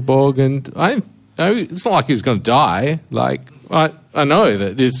turned into a Borg, and it's not like he was going to die. I know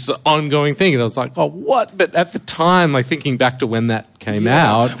that it's an ongoing thing, and I was like, oh, what? But at the time, thinking back to when that came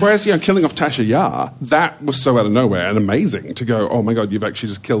out... Whereas, killing off Tasha Yar, that was so out of nowhere and amazing to go, oh my God, you've actually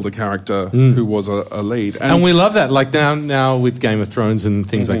just killed a character who was a lead. And we love that, now with Game of Thrones and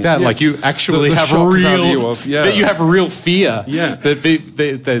things like that. Yes. You actually the have shock value of, that you have a real fear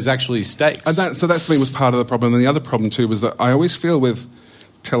that there's actually stakes. And so that for me was part of the problem. And the other problem too was that I always feel with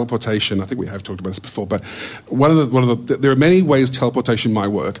teleportation, I think we have talked about this before, but there are many ways teleportation might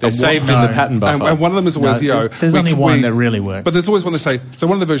work. They're saved in the pattern buffer. And one of them is always, there's only one that really works. But there's always one that say, so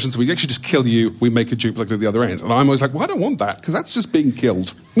one of the versions, we actually just kill you, we make a duplicate at the other end. And I'm always like, well, I don't want that, because that's just being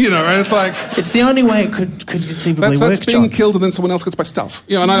killed. And it's like... It's the only way it could conceivably work, That's being John. killed and then someone else gets my stuff.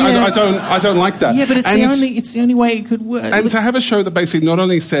 I don't like that. Yeah, but it's the only way it could work. And to have a show that basically not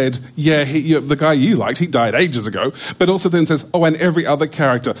only said, the guy you liked, he died ages ago, but also then says, oh, and every other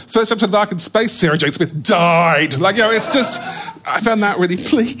character. First episode of Dark in Space, Sarah Jane Smith died. It's just... I found that really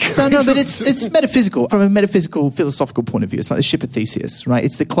bleak. No, but it's metaphysical. From a metaphysical, philosophical point of view, it's like the ship of Theseus, right?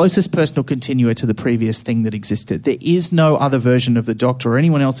 It's the closest personal continua to the previous thing that existed. There is no other version of the Doctor or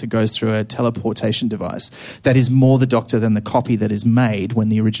anyone else who goes through a teleportation device that is more the Doctor than the copy that is made when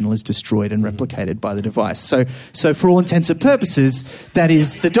the original is destroyed and replicated by the device. So for all intents and purposes, that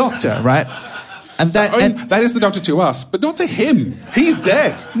is the Doctor, right? And that is the Doctor to us, but not to him. He's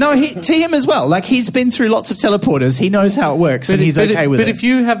dead. No, to him as well. He's been through lots of teleporters. He knows how it works, and he's okay with it. But if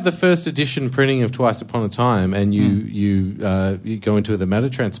you have the first edition printing of Twice Upon a Time, and you go into the matter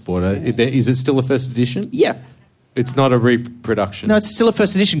transporter, is it still a first edition? Yeah. It's not a reproduction. No, it's still a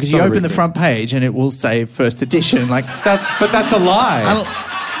first edition because you open the front page and it will say first edition. That, but that's a lie.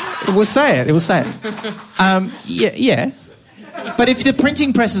 It will say it. Yeah. But if the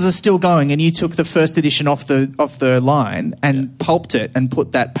printing presses are still going and you took the first edition off the line and pulped it and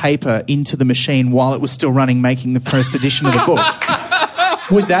put that paper into the machine while it was still running, making the first edition of the book,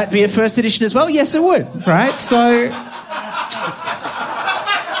 would that be a first edition as well? Yes, it would, right? So...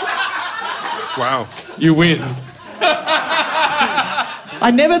 Wow. You win.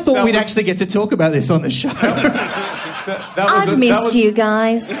 I never thought we'd actually get to talk about this on the show. I've missed you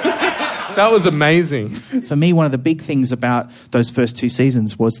guys. That was amazing. For me, one of the big things about those first 2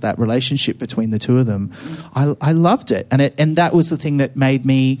 seasons was that relationship between the two of them. I loved it, and that was the thing that made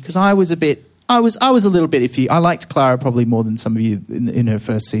me, because I was a little bit iffy. I liked Clara probably more than some of you in her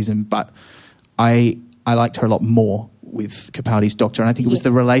first season, but I liked her a lot more with Capaldi's Doctor, and I think it was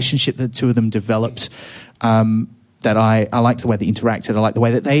the relationship that the two of them developed. That I liked the way they interacted. I like the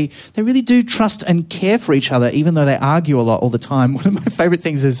way that they really do trust and care for each other, even though they argue a lot all the time. One of my favourite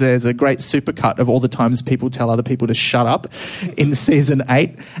things is there's a great supercut of all the times people tell other people to shut up in season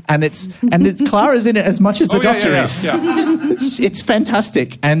 8, and it's Clara's in it as much as the Doctor is. Yeah. It's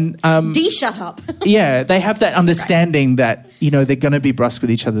fantastic. And shut up. Yeah, they have that understanding that they're going to be brusque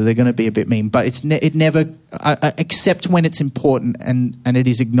with each other, they're going to be a bit mean, but it never, except when it's important and it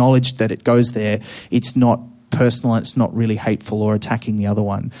is acknowledged that it goes there. It's not personal and it's not really hateful or attacking the other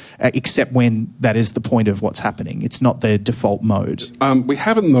one, except when that is the point of what's happening. It's not the default mode. We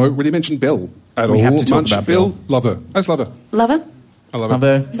haven't, though, really mentioned Bill at all. We have to talk about Bill. Love her. I just love her. Love her? I love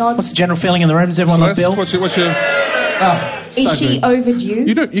her. Nods. What's the general feeling in the room? Does everyone love Bill? What's your... Is she overdue?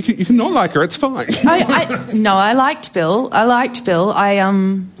 You can not like her. It's fine. No, I liked Bill.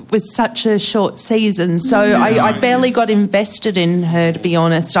 I was such a short season, so I barely got invested in her, to be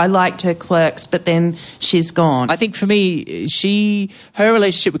honest. I liked her quirks, but then she's gone. I think for me, her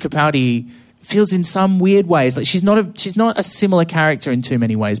relationship with Capaldi feels in some weird ways like she's not a similar character in too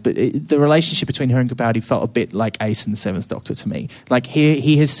many ways, but the relationship between her and Capaldi felt a bit like Ace and the Seventh Doctor to me. Like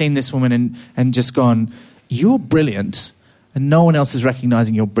he has seen this woman and just gone, "You're brilliant." And no one else is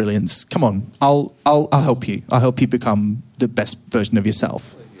recognising your brilliance. Come on, I'll help you. I'll help you become the best version of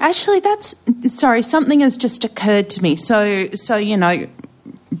yourself. Actually, something has just occurred to me. So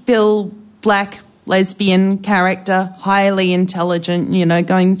Bill, black, lesbian character, highly intelligent,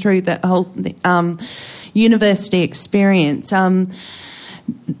 going through that whole university experience.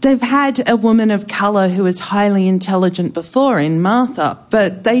 They've had a woman of colour who was highly intelligent before in Martha,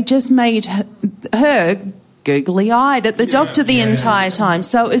 but they just made her googly-eyed at the doctor the entire time.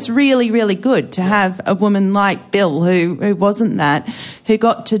 So it was really, really good to have a woman like Bill who wasn't that, who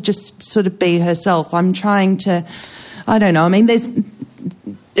got to just sort of be herself. I'm trying to, I don't know, I mean,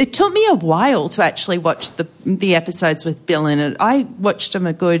 it took me a while to actually watch the episodes with Bill in it. I watched them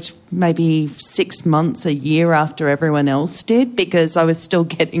a good maybe 6 months, a year after everyone else did, because I was still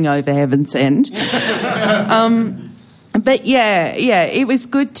getting over Heaven's End. But yeah, it was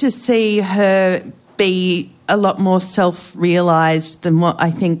good to see her be a lot more self-realised than what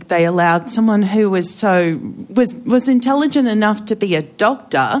I think they allowed someone who was intelligent enough to be a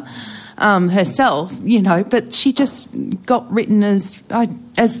doctor herself, but she just got written as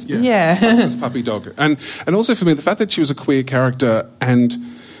puppy dog. And also for me, the fact that she was a queer character and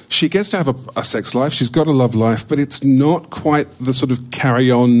she gets to have a sex life, she's got a love life, but it's not quite the sort of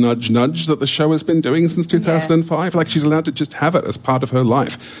carry-on nudge that the show has been doing since 2005. Like, she's allowed to just have it as part of her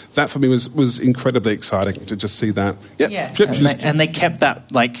life. That, for me, was incredibly exciting to just see that. And they kept that,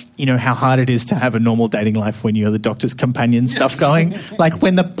 how hard it is to have a normal dating life when you're the doctor's companion stuff going. Like,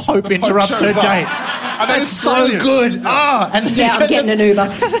 when the Pope interrupts her date. That's so good. I'm getting an Uber.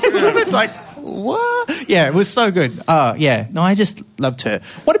 It's like, what? Yeah, it was so good. No, I just loved her.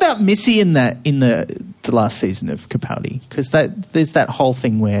 What about Missy in the last season of Capaldi? Because there's that whole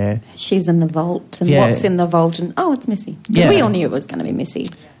thing where she's in the vault, and what's in the vault, and it's Missy. Because we all knew it was going to be Missy.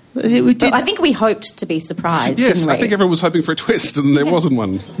 But I think we hoped to be surprised. Yes, I think everyone was hoping for a twist, and there wasn't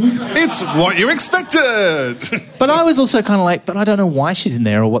one. It's what you expected. But I was also kind of like, but I don't know why she's in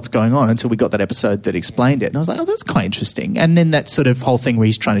there or what's going on until we got that episode that explained it. And I was like, that's quite interesting. And then that sort of whole thing where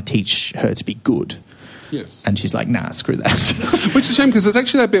he's trying to teach her to be good. Yes. And she's like, nah, screw that. Which is a shame, because there's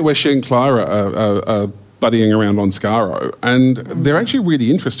actually that bit where she and Clara are buddying around on Skaro, and they're actually really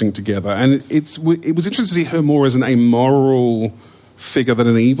interesting together. And it was interesting to see her more as an amoral figure than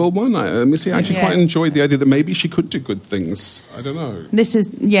an evil one. Missy actually quite enjoyed the idea that maybe she could do good things. I don't know.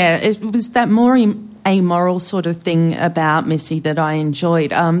 It was that more amoral sort of thing about Missy that I enjoyed.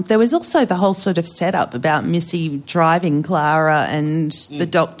 There was also the whole sort of setup about Missy driving Clara and the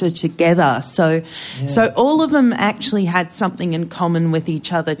doctor together. So all of them actually had something in common with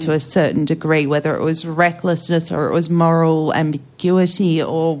each other to a certain degree, whether it was recklessness or it was moral ambiguity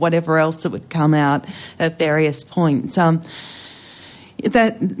or whatever else that would come out at various points.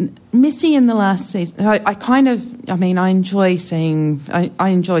 That Missy in the last season, I enjoyed seeing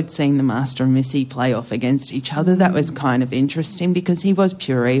the Master and Missy play off against each other. That was kind of interesting because he was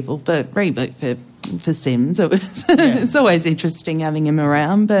pure evil, but reboot for Sims, it's always interesting having him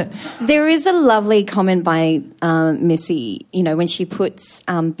around. But there is a lovely comment by Missy, when she puts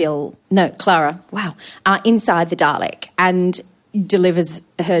Clara, inside the Dalek and delivers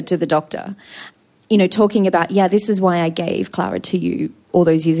her to the doctor. Talking about, this is why I gave Clara to you all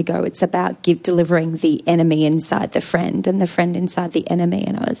those years ago. It's about delivering the enemy inside the friend and the friend inside the enemy.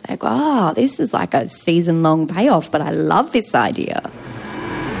 And I was like, this is like a season-long payoff, but I love this idea.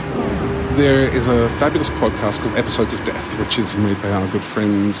 There is a fabulous podcast called Episodes of Death, which is made by our good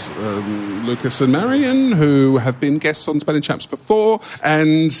friends Lucas and Marion, who have been guests on Spanish Chaps before.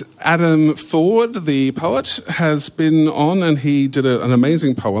 And Adam Ford, the poet, has been on, and he did an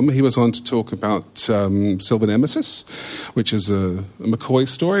amazing poem. He was on to talk about Silver Nemesis, which is a McCoy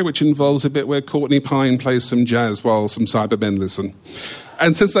story, which involves a bit where Courtney Pine plays some jazz while some Cybermen listen.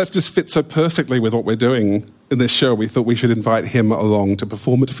 And since that just fits so perfectly with what we're doing in this show, we thought we should invite him along to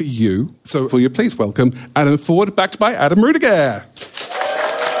perform it for you. So will you please welcome Adam Ford, backed by Adam Rudiger.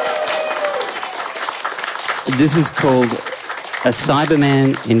 This is called A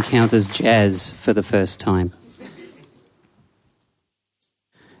Cyberman Encounters Jazz for the First Time.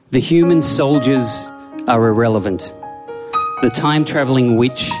 The human soldiers are irrelevant. The time-travelling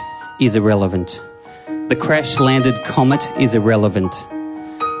witch is irrelevant. The crash-landed comet is irrelevant.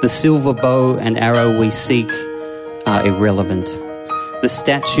 The silver bow and arrow we seek are irrelevant. The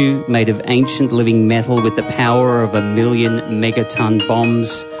statue made of ancient living metal with the power of 1,000,000 megaton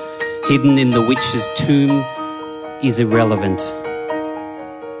bombs hidden in the witch's tomb is irrelevant.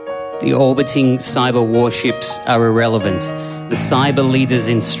 The orbiting cyber warships are irrelevant. The cyber leader's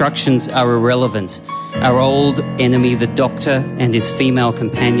instructions are irrelevant. Our old enemy, the Doctor, and his female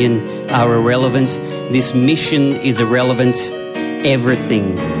companion are irrelevant. This mission is irrelevant.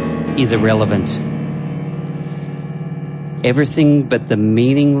 Everything is irrelevant. Everything but the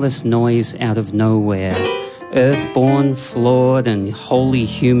meaningless noise out of nowhere. Earthborn, flawed and wholly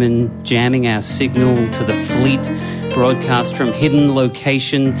human, jamming our signal to the fleet broadcast from hidden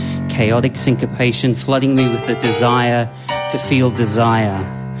location, chaotic syncopation, flooding me with the desire to feel desire,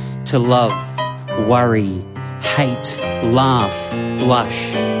 to love, worry, hate, laugh,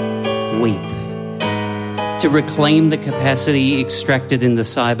 blush, weep. To reclaim the capacity extracted in the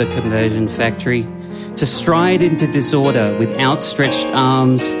cyber conversion factory, to stride into disorder with outstretched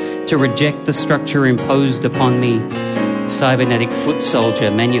arms, to reject the structure imposed upon me, cybernetic foot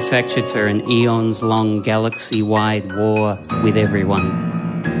soldier manufactured for an eons-long galaxy-wide war with everyone.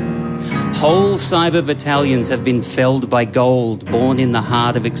 Whole cyber battalions have been felled by gold, born in the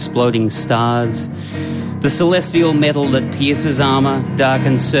heart of exploding stars. The celestial metal that pierces armour,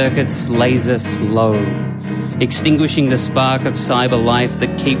 darkens circuits, lays us low, extinguishing the spark of cyber life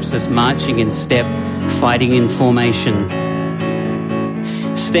that keeps us marching in step, fighting in formation.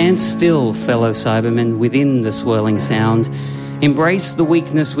 Stand still, fellow Cybermen, within the swirling sound. Embrace the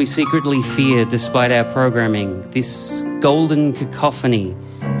weakness we secretly fear despite our programming, this golden cacophony,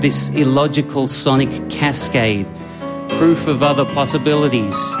 this illogical sonic cascade, proof of other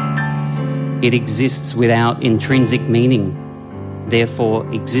possibilities. It exists without intrinsic meaning. Therefore,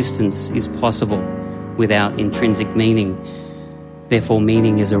 existence is possible without intrinsic meaning. Therefore,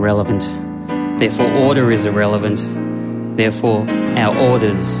 meaning is irrelevant. Therefore, order is irrelevant. Therefore, our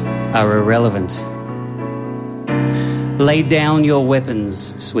orders are irrelevant. Lay down your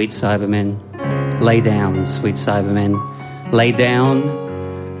weapons, sweet Cybermen. Lay down, sweet Cybermen. Lay down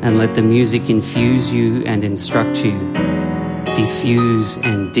and let the music infuse you and instruct you, diffuse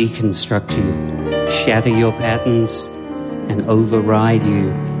and deconstruct you, shatter your patterns and override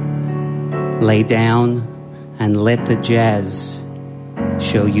you. Lay down and let the jazz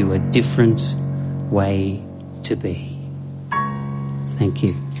show you a different way to be. Thank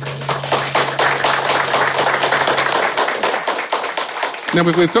you. Now,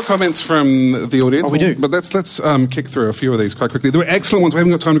 we've got comments from the audience. Oh, we do. But let's kick through a few of these quite quickly. There were excellent ones. We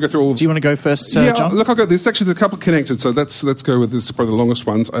haven't got time to go through all of them. Do you want to go first, Yeah, John? look, I'll go. There's actually a couple connected, so let's go with this. Probably the longest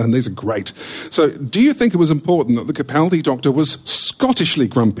ones, and these are great. So, do you think it was important that the Capaldi doctor was Scottishly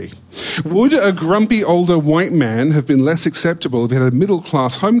grumpy? Would a grumpy older white man have been less acceptable if he had a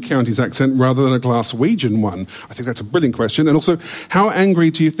middle-class home counties accent rather than a Glaswegian one? I think that's a brilliant question. And also, how angry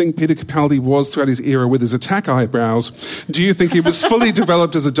do you think Peter Capaldi was throughout his era with his attack eyebrows? Do you think he was fully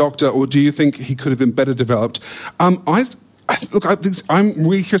developed as a doctor, or do you think he could have been better developed? I'm really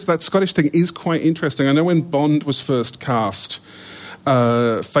curious. That Scottish thing is quite interesting. I know when Bond was first cast,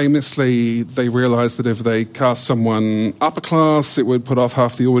 famously they realised that if they cast someone upper class, it would put off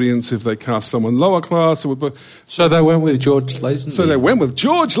half the audience. If they cast someone lower class, it would put... So they went with George Lazenby.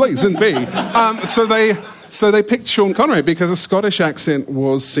 So they picked Sean Connery because a Scottish accent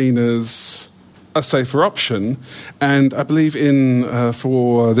was seen as a safer option, and I believe at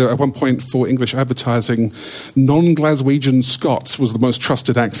one point for English advertising, non-Glaswegian Scots was the most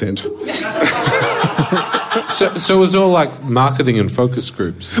trusted accent. So it was all like marketing and focus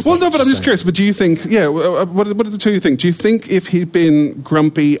groups. Well, no, but I'm just curious. But do you think? Yeah, what did the two of you think? Do you think if he'd been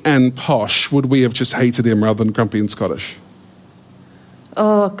grumpy and posh, would we have just hated him rather than grumpy and Scottish?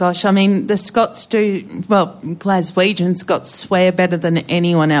 Oh, gosh. I mean, the Scots Glaswegian Scots swear better than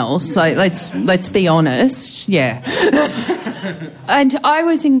anyone else. So let's be honest. Yeah. And I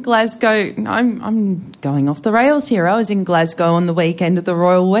was in Glasgow. I'm going off the rails here. I was in Glasgow on the weekend of the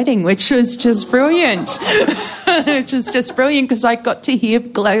royal wedding, which was just brilliant. Which was just brilliant because I got to hear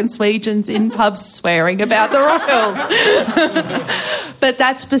Glaswegians in pubs swearing about the royals. But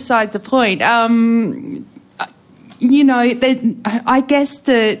that's beside the point. I guess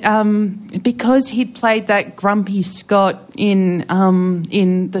that because he'd played that grumpy Scot in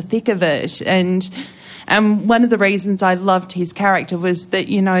the thick of it, and one of the reasons I loved his character was that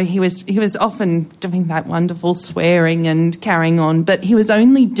he was often doing that wonderful swearing and carrying on, but he was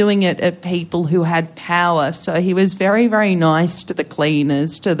only doing it at people who had power. So he was very, very nice to the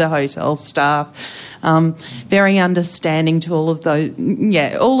cleaners, to the hotel staff. Very understanding to all of those,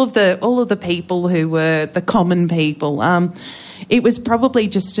 all of the people who were the common people. It was probably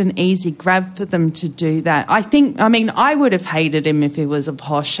just an easy grab for them to do that. I would have hated him if he was a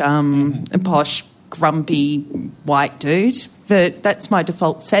posh, grumpy white dude. But that's my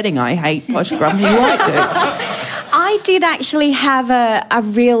default setting. I hate posh, grumpy white dude. I did actually have a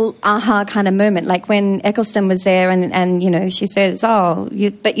real aha kind of moment, like when Eccleston was there and she says,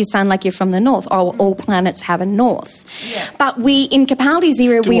 but you sound like you're from the north. Oh, all planets have a north. Yeah. But in Capaldi's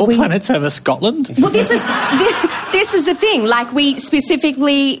era... Do all planets have a Scotland? Well, this is the thing. Like, we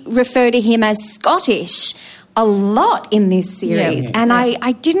specifically refer to him as Scottish a lot in this series. Yeah. And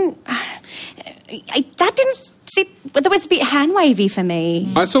I didn't... that didn't sit But that was a bit hand-wavy for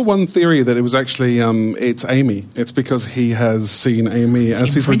me. I saw one theory that it was actually it's Amy. It's because he has seen Amy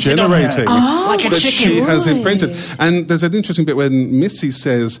as he's imprinted on her. regenerating. Like a that chicken. she has imprinted. And there's an interesting bit when Missy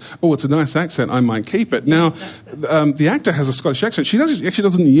says, "Oh, it's a nice accent. I might keep it." Now, the actor has a Scottish accent. She actually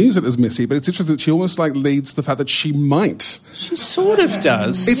doesn't use it as Missy, but it's interesting that she almost like leads the fact that she might. She sort of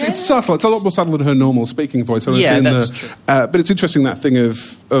does. It's subtle. It's a lot more subtle than her normal speaking voice. That's true. But it's interesting that thing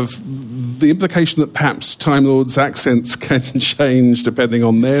of the implication that perhaps Time Lords' accents can change depending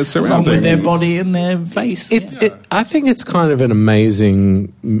on their surroundings. Along with their body and their face. I think it's kind of an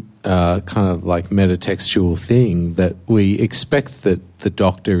amazing kind of like metatextual thing that we expect that the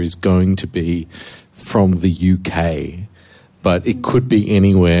Doctor is going to be from the UK, but it could be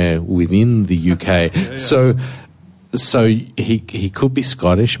anywhere within the UK. So he could be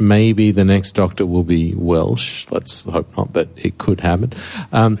Scottish. Maybe the next Doctor will be Welsh. Let's hope not, but it could happen.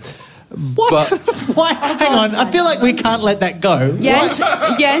 What? Why? Hang on. I feel like we can't let that go.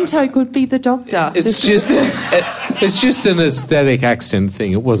 Yanto could be the Doctor. It's just an aesthetic accent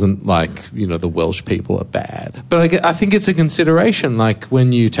thing. It wasn't like, the Welsh people are bad. But I think it's a consideration. Like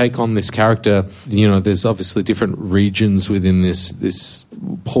when you take on this character, there's obviously different regions within this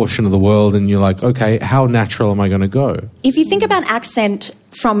portion of the world, and you're like, okay, how natural am I going to go? If you think about accent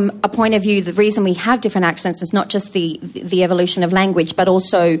from a point of view, the reason we have different accents is not just the evolution of language, but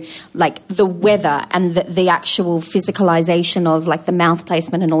also like the weather and the actual physicalization of like the mouth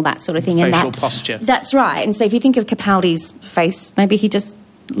placement and all that sort of thing. Facial posture. That's right. And so if you think of Capaldi's face, maybe he just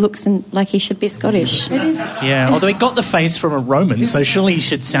looks like he should be Scottish. It is. Yeah, although he got the face from a Roman, so surely he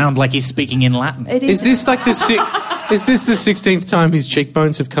should sound like he's speaking in Latin. It is. Is this the 16th time his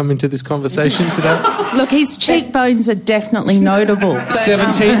cheekbones have come into this conversation today? Look, his cheekbones are definitely notable.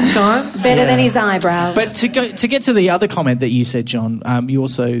 17th time? Better than his eyebrows. But to get to the other comment that you said, John,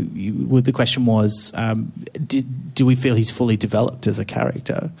 the question was, do we feel he's fully developed as a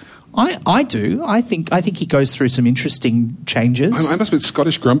character? I do. I think he goes through some interesting changes. I must admit,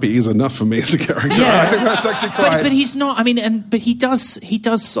 Scottish Grumpy is enough for me as a character. Yeah. I think that's actually quite... But he's not. I mean, but he does.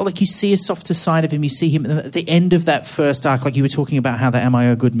 Like you see a softer side of him. You see him at the end of that first arc. Like you were talking about how the "Am I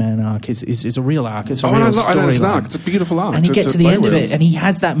a Good Man" arc is a real arc. It's a real storyline. I know it's an arc. It's a beautiful arc. And you get to the end with. of it, and he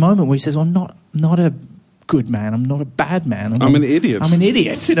has that moment where he says, "Well, I'm not a good man. I'm not a bad man. I'm an idiot. I'm an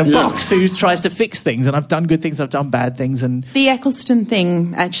idiot in a box who tries to fix things, and I've done good things, I've done bad things." And the Eccleston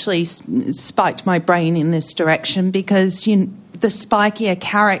thing actually spiked my brain in this direction because the spikier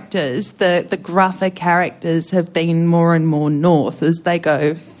characters, the gruffer characters, have been more and more north as they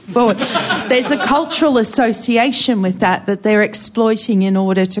go forward. There's a cultural association with that they're exploiting in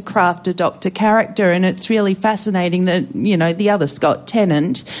order to craft a Doctor character, and it's really fascinating that the other Scott,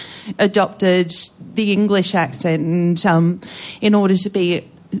 Tennant, adopted the English accent in order to be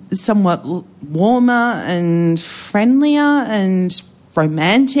somewhat warmer and friendlier and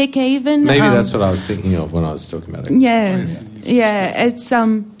romantic even. Maybe that's what I was thinking of when I was talking about it. Yeah. It's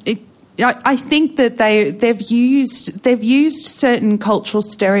I think that they've used certain cultural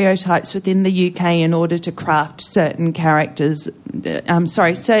stereotypes within the UK in order to craft certain characters.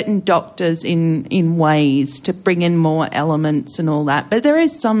 Certain Doctors in ways to bring in more elements and all that. But there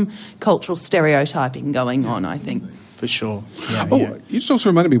is some cultural stereotyping going on, I think. for sure. You just also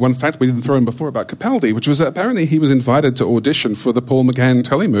reminded me one fact we didn't throw in before about Capaldi, which was that apparently he was invited to audition for the Paul McGann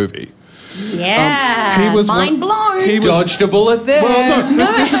telemovie. Yeah, he was mind blown. He dodged a bullet there. Well, no,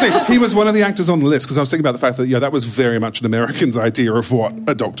 that's the thing. He was one of the actors on the list because I was thinking about the fact that that was very much an American's idea of what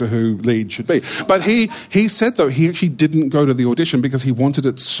a Doctor Who lead should be. But he said though he actually didn't go to the audition because he wanted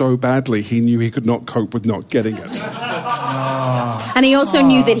it so badly he knew he could not cope with not getting it. And he also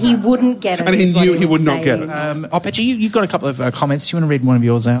knew that he wouldn't get it. And he knew he would not get it. Petri, you've got a couple of comments. Do you want to read one of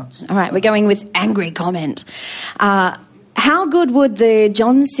yours out? All right, we're going with angry comment. How good would the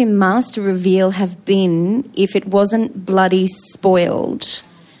John Sim Master reveal have been if it wasn't bloody spoiled?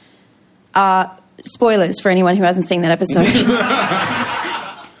 Spoilers for anyone who hasn't seen that episode.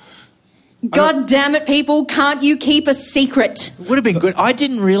 God damn it, people! Can't you keep a secret? It would have been good. I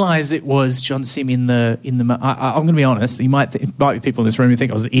didn't realise it was John Sim in the. I'm going to be honest. You might be people in this room who think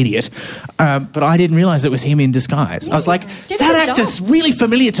I was an idiot, but I didn't realise it was him in disguise. I was like, that actor's really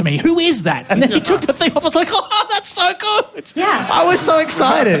familiar to me. Who is that? And then he took the thing off. I was like, oh, that's so good. Yeah, I was so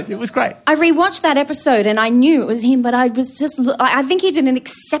excited. It was great. I rewatched that episode and I knew it was him, but I was just. I think he did an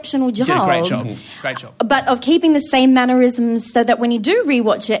exceptional job. He did a great job. Great job. But of keeping the same mannerisms so that when you do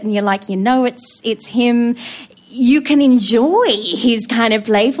rewatch it and you're like, it's him, you can enjoy his kind of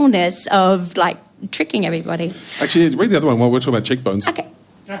playfulness of like tricking everybody. Actually, read the other one while we're talking about cheekbones. Okay.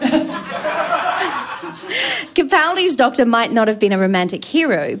 Capaldi's Doctor might not have been a romantic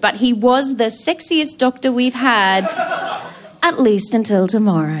hero, but he was the sexiest Doctor we've had, at least until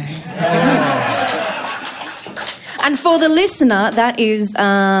tomorrow. And for the listener, that is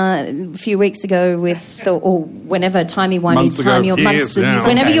a few weeks ago or whenever whenever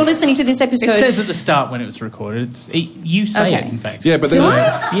you're listening to this episode. It says at the start when it was recorded. You say it, in fact. Yeah, but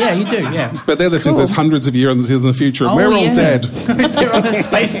yeah, you do, yeah. But they're listening to this hundreds of years in the future. Oh, we're all dead. They're on a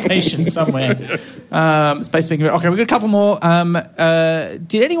space station somewhere. Space speaking. Okay, we've got a couple more.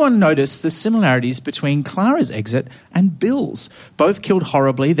 Did anyone notice the similarities between Clara's exit and Bill's? Both killed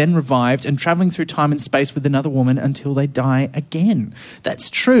horribly, then revived, and travelling through time and space with another woman until they die again. That's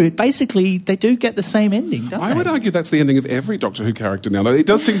true. Basically, they do get the same ending, don't they? I would argue that's the ending of every Doctor Who character now. Though it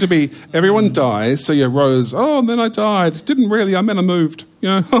does seem to be everyone dies, so Rose, and then I died. Didn't really, I meant I moved.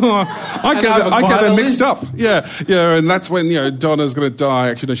 I get them mixed up. Yeah, and that's when Donna's going to die.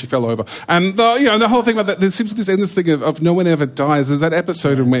 Actually, no, she fell over. And the whole thing about that, there seems to be this endless thing of no one ever dies. There's that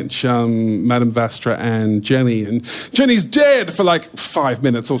episode in which Madame Vastra and Jenny's dead for like 5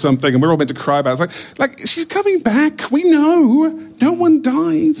 minutes or something, and we're all meant to cry about it. It's like she's coming back. We know no one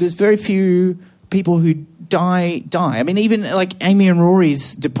dies. There's very few people who die. I mean, even like Amy and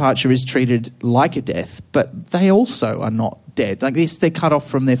Rory's departure is treated like a death, but they also are not dead. Like this, they're cut off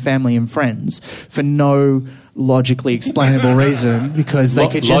from their family and friends for no logically explainable reason because they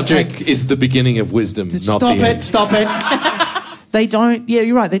could just logic is the beginning of wisdom. Not the end. Stop it. They don't. Yeah,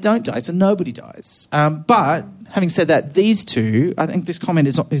 you're right. They don't die, so nobody dies. But having said that, these two, I think this comment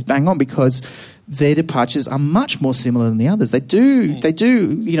is bang on because their departures are much more similar than the others. They do.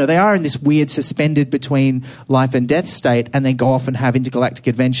 They are in this weird suspended between life and death state, and they go off and have intergalactic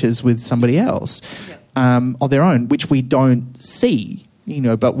adventures with somebody else of their own, which we don't see.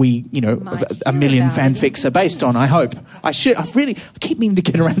 But we, a million fanfics are based on, I hope. I keep meaning to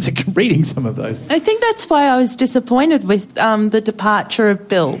get around to reading some of those. I think that's why I was disappointed with the departure of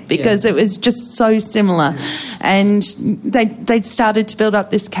Bill, because it was just so similar. And they'd started to build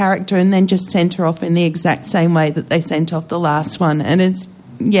up this character and then just sent her off in the exact same way that they sent off the last one. And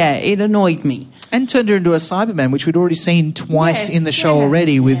it annoyed me. And turned her into a Cyberman, which we'd already seen twice in the show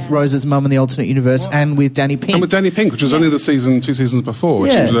already with Rose's mum in the alternate universe and with Danny Pink. And with Danny Pink, which was only the 2 seasons before,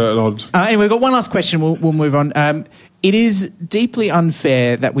 which was an odd... Anyway, we've got one last question. We'll move on. It is deeply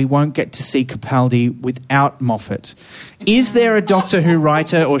unfair that we won't get to see Capaldi without Moffat. Is there a Doctor Who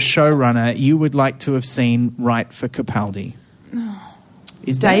writer or showrunner you would like to have seen write for Capaldi?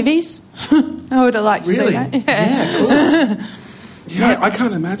 Is Davies? I would have liked to see that. Yeah, cool. Yeah, I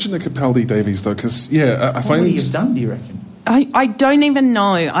can't imagine a Capaldi Davies though, because I find. What would he have done? Do you reckon? I don't even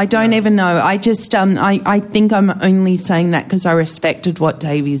know. I just I think I'm only saying that because I respected what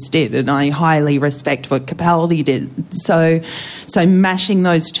Davies did, and I highly respect what Capaldi did. So mashing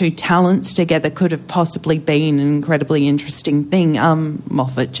those two talents together could have possibly been an incredibly interesting thing.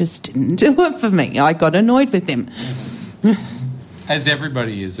 Moffat just didn't do it for me. I got annoyed with him. As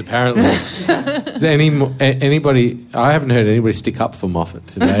everybody is, apparently. Is there anybody... I haven't heard anybody stick up for Moffat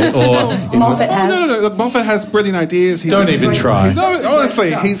today. Or Moffat has. No. Moffat has brilliant ideas. Don't even try. No,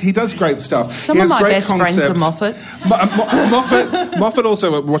 honestly, he does great stuff. Some of my best friends are Moffat. Moffat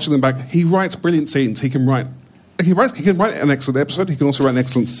also, watching them back, he writes brilliant scenes. He can write an excellent episode. He can also write an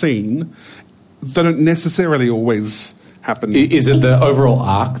excellent scene. They don't necessarily always... happen. Is it the overall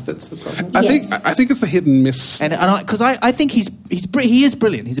arc that's the problem? I think it's the hit and miss. And because I think he is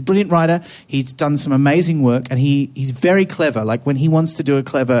brilliant. He's a brilliant writer. He's done some amazing work, and he's very clever. Like when he wants to do a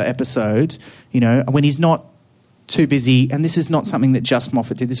clever episode, when he's not too busy, and this is not something that just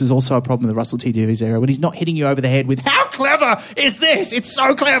Moffat did. This was also a problem in the Russell T Davies era, when he's not hitting you over the head with "How clever is this? It's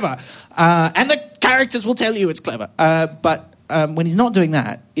so clever," and the characters will tell you it's clever. But when he's not doing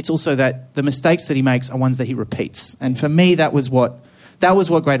that, it's also that the mistakes that he makes are ones that he repeats. And for me, that was what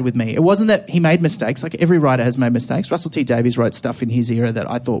grated with me. It wasn't that he made mistakes. Like every writer has made mistakes. Russell T Davies wrote stuff in his era that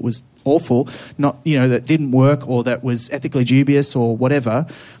I thought was awful, not that didn't work or that was ethically dubious or whatever.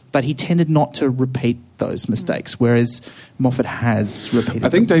 But he tended not to repeat those mistakes, whereas Moffat has repeated. I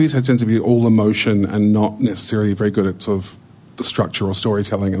think Davies had tends to be all emotion and not necessarily very good at sort of the structure or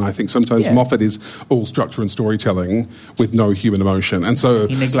storytelling, and I think sometimes Moffat is all structure and storytelling with no human emotion, and so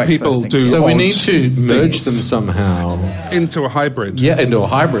people do. So we need to merge them somehow into a hybrid. Yeah, into a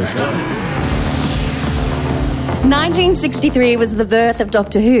hybrid. 1963 was the birth of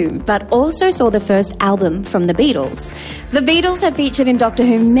Doctor Who, but also saw the first album from the Beatles. The Beatles have featured in Doctor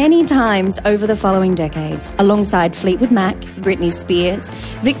Who many times over the following decades, alongside Fleetwood Mac, Britney Spears,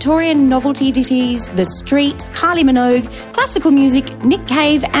 Victorian novelty ditties, The Streets, Kylie Minogue, classical music, Nick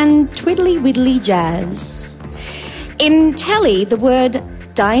Cave, and twiddly widdly jazz. In telly, the word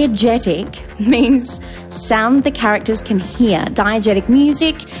diegetic means sound the characters can hear. Diegetic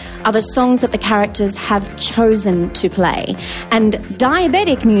music are the songs that the characters have chosen to play. And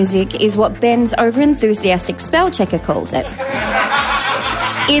diabetic music is what Ben's over-enthusiastic spell checker calls it.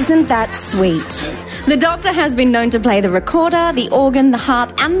 Isn't that sweet? The Doctor has been known to play the recorder, the organ, the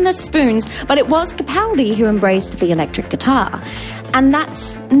harp and the spoons, but it was Capaldi who embraced the electric guitar. And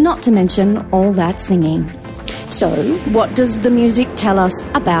that's not to mention all that singing. So, what does the music tell us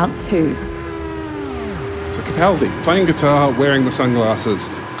about who? So Capaldi, playing guitar, wearing the sunglasses.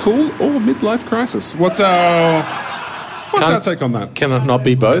 Cool or midlife crisis? What's our take on that? Can it not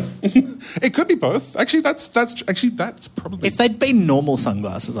be both? It could be both. Actually, that's probably... If they'd been normal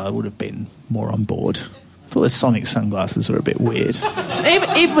sunglasses, I would have been more on board. I thought the sonic sunglasses were a bit weird.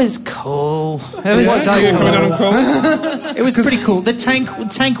 It was cool. It was so Yeah, coming down cool. on cool. It was pretty cool. The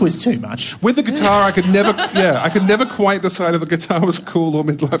tank was too much. With the guitar, I could never quite decide if the guitar was cool or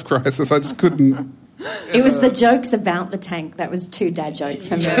midlife crisis. I just couldn't. It was the jokes about the tank that was too dad joke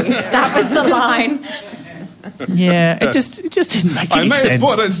for me. That was the line. Yeah, it just didn't make I any may sense. have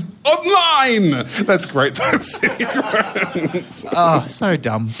put it online. That's great. That's it. Oh, so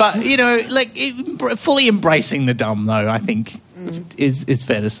dumb. But fully embracing the dumb, though, I think is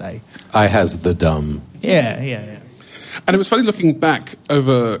fair to say. I has the dumb. Yeah. And it was funny looking back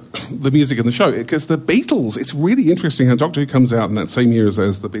over the music in the show, because the Beatles, it's really interesting how Doctor Who comes out in that same year as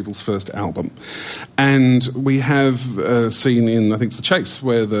the Beatles' first album. And we have a scene in, I think it's The Chase,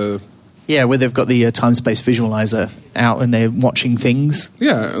 where where they've got the time-space visualizer out and they're watching things.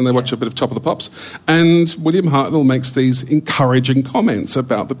 Yeah, and they watch a bit of Top of the Pops. And William Hartnell makes these encouraging comments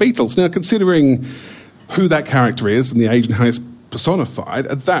about the Beatles. Now, considering who that character is and the age and how he's personified,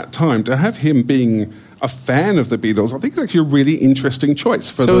 at that time, to have him being a fan of the Beatles, I think it's actually a really interesting choice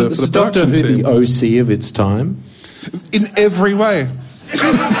for the Doctor production Who team. the OC of its time? In every way.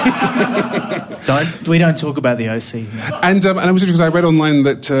 We don't talk about the OC. And it was interesting because I read online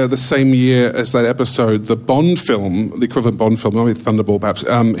that the same year as that episode, the Bond film, the equivalent Bond film, maybe Thunderball perhaps,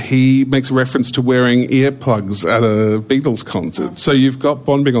 he makes a reference to wearing earplugs at a Beatles concert. So you've got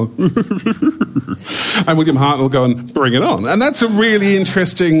Bond being on and William Hartnell going, bring it on. And that's a really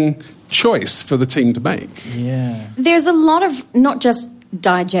interesting choice for the team to make. Yeah. There's a lot of, not just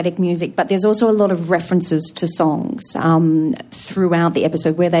diegetic music, but there's also a lot of references to songs throughout the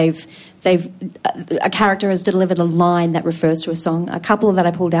episode where a character has delivered a line that refers to a song. A couple that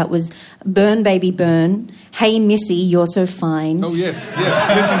I pulled out was "Burn Baby Burn," "Hey Missy, You're So Fine." Oh yes.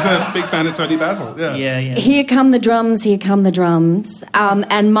 Missy's a big fan of Tony Basil. Yeah. Here come the drums, here come the drums.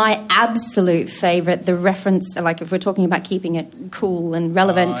 And my absolute favourite, the reference, like if we're talking about keeping it cool and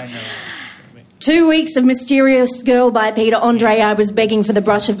relevant. Oh, I know. 2 weeks of Mysterious Girl by Peter Andre. I was begging for the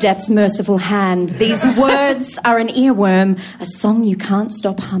brush of death's merciful hand. These words are an earworm, a song you can't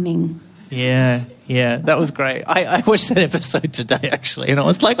stop humming. Yeah, that was great. I watched that episode today, actually, and I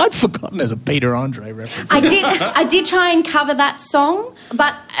was like, I'd forgotten there's a Peter Andre reference. I did try and cover that song,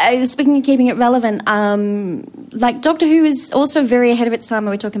 but speaking of keeping it relevant, like Doctor Who is also very ahead of its time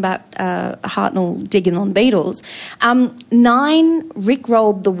when we're talking about Hartnell digging on the Beatles. 9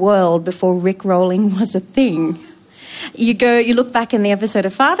 rickrolled the world before rickrolling was a thing. You look back in the episode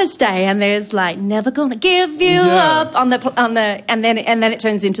of Father's Day, and there's like "Never Gonna Give You Up" on the, and then it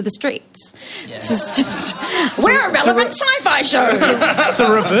turns into The Streets. Yeah. Just we're a relevant sci-fi show. It's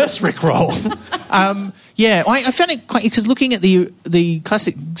a reverse Rickroll. I found it quite, because looking at the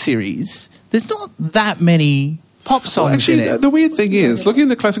classic series, there's not that many pop songs in it. The weird thing is, looking at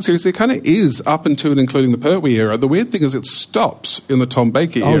the classic series, there kind of is up until and including the Pertwee era. The weird thing is it stops in the Tom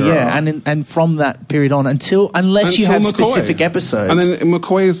Baker era. Oh, yeah, and from that period on unless you have McCoy. specific episodes. And then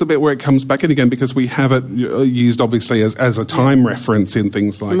McCoy is the bit where it comes back in again, because we have it used, obviously, as a time reference in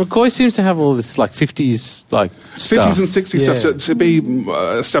things like... McCoy seems to have all this, 50s, stuff. 50s and 60s stuff to be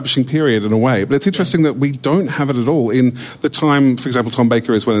establishing period in a way. But it's interesting that we don't have it at all in the time, for example, Tom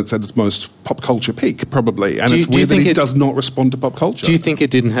Baker is when it's at its most pop culture peak, probably. And it's weird that it does not respond to pop culture. Do you think they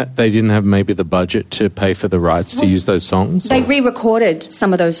didn't have maybe the budget to pay for the rights to use those songs? They re-recorded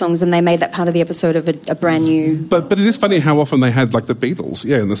some of those songs, and they made that part of the episode of a brand new... But it is funny how often they had, the Beatles,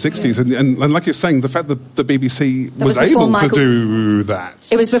 in the 60s. And like you're saying, the fact that the BBC was able to do that.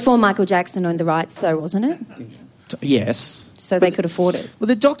 It was before Michael Jackson owned the rights, though, wasn't it? Yes. So they could afford it. Well,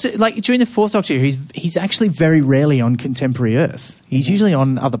 the Doctor, during the 4th Doctor, he's actually very rarely on contemporary Earth. He's usually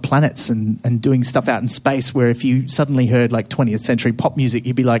on other planets and doing stuff out in space, where if you suddenly heard 20th century pop music,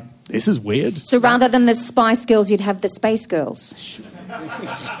 you'd be like, this is weird. So rather than the Spice Girls, you'd have the Space Girls.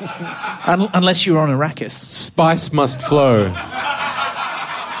 Unless you were on Arrakis. Spice must flow.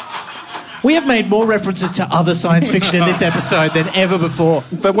 We have made more references to other science fiction in this episode than ever before.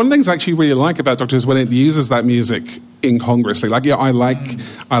 But one of the things I actually really like about Doctor Who is when it uses that music incongruously. Like, yeah, I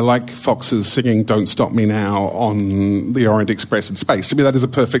like Fox's singing "Don't Stop Me Now" on the Orient Express in space. To me, that is a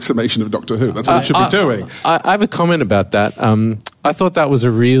perfect summation of Doctor Who. That's what it should be doing. I have a comment about that. I thought that was a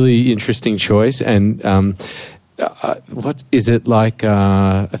really interesting choice, and what is it like?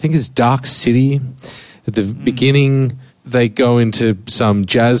 I think it's Dark City. At the beginning, they go into some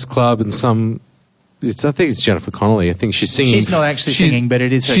jazz club and I think it's Jennifer Connelly. I think she's singing. She's not actually singing, but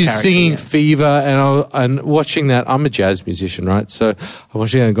it is her character. She's singing Fever, and watching that, I'm a jazz musician, right? So I'm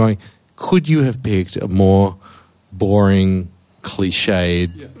watching that and going, could you have picked a more boring,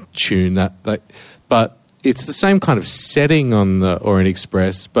 cliched tune? But it's the same kind of setting on the Orient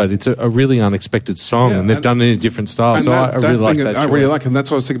Express, but it's a really unexpected song, and they've done it in a different style. So I really like that choice. I really like it, and that's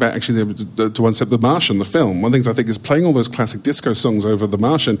what I was thinking about, actually, to one step, The Martian, the film. One of the things I think is playing all those classic disco songs over The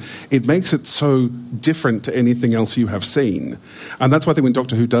Martian, it makes it so different to anything else you have seen. And that's why I think when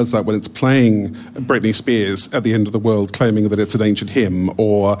Doctor Who does that, when it's playing Britney Spears at the end of the world, claiming that it's an ancient hymn,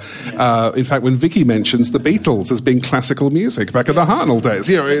 or, in fact, when Vicky mentions the Beatles as being classical music back in the Hartnell days,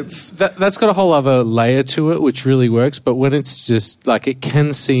 it's... That's got a whole other layer to it, which really works, but when it's just like, it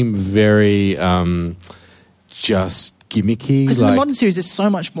can seem very just gimmicky. Because in the modern series, there's so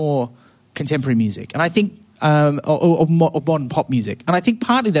much more contemporary music, and I think or modern pop music, and I think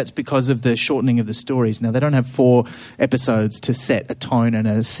partly that's because of the shortening of the stories. Now, they don't have 4 episodes to set a tone and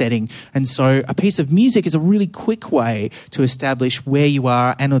a setting, and so a piece of music is a really quick way to establish where you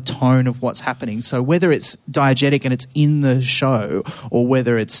are and a tone of what's happening. So whether it's diegetic and it's in the show, or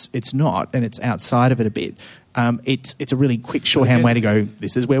whether it's not and it's outside of it a bit, it's a really quick shorthand way to go,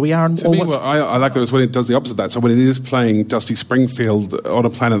 this is where we are. And to me, I like that is when it does the opposite of that. So when it is playing Dusty Springfield on a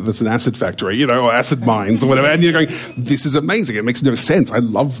planet that's an acid factory, or acid mines or whatever, and you're going, this is amazing. It makes no sense. I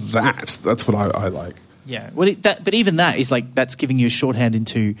love that. That's what I like. Yeah. Well, but even that is like, that's giving you a shorthand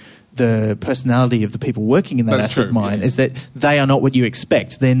into the personality of the people working in that acid mine, is that they are not what you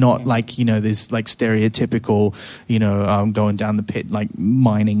expect. They're not like, there's like stereotypical, going down the pit, like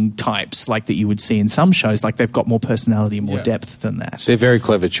mining types like that you would see in some shows. Like, they've got more personality and more depth than that. They're very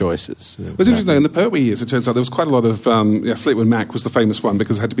clever choices. It's interesting though, in the Pertwee years, it turns out there was quite a lot of, Fleetwood Mac was the famous one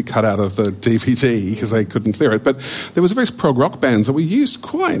because it had to be cut out of the DVD because they couldn't clear it. But there was various prog rock bands that we used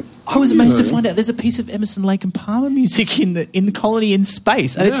quite. I was amazed to find out there's a piece of Emerson, Lake and Palmer music in the Colony in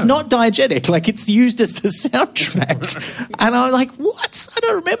Space, and it's not diegetic, like it's used as the soundtrack. And I'm like, what? I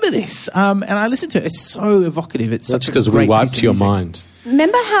don't remember this. And I listened to it. It's so evocative. It's such a great piece of music. That's because we wiped your mind.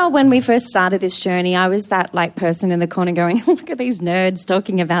 Remember how when we first started this journey, I was that like person in the corner going, look at these nerds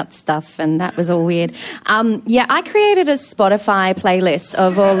talking about stuff, and that was all weird. I created a Spotify playlist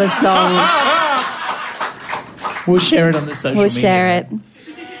of all the songs. We'll share it on the social media. We'll share it.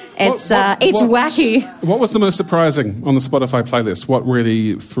 It's wacky. What was the most surprising on the Spotify playlist? What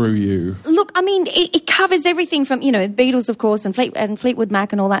really threw you? Look, I mean, it covers everything from, Beatles, of course, and Fleetwood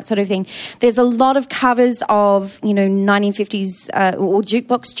Mac and all that sort of thing. There's a lot of covers of, 1950s or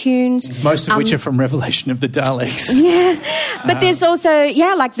jukebox tunes. Most of which are from Revelation of the Daleks. Yeah. But there's also,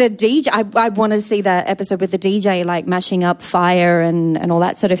 like the DJ. I want to see the episode with the DJ, like mashing up Fire and all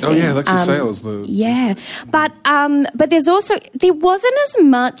that sort of thing. Oh, yeah, Alexis Sales. Yeah. But there's also, there wasn't as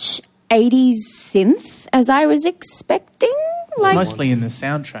much 80s synth as I was expecting. It's mostly in the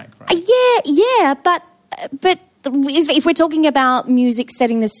soundtrack, right? Yeah, but if we're talking about music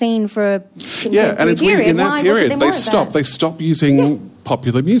setting the scene for a contemporary and it's period, weird, in that period they stop stop using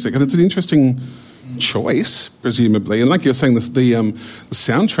popular music, and it's an interesting choice, presumably. And like you're saying, the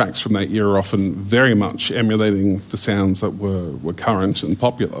soundtracks from that era are often very much emulating the sounds that were current and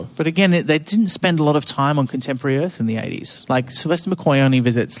popular. But again, they didn't spend a lot of time on contemporary Earth in the 80s. Like, Sylvester McCoy only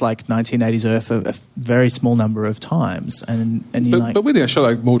visits like 1980s Earth a very small number of times. But with a show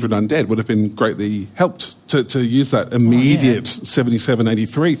like Mordred Undead would have been greatly helped to use that immediate 77,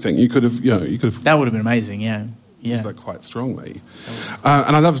 83 thing. You could have. That would have been amazing, yeah. Use that quite strongly.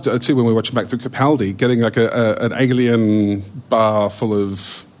 And I loved, too, when we were watching back through Capaldi, getting like an alien bar full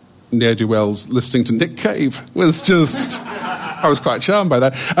of ne'er-do-wells listening to Nick Cave was just... I was quite charmed by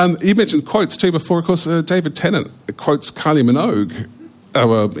that. You mentioned quotes, too, before. Of course, David Tennant quotes Kylie Minogue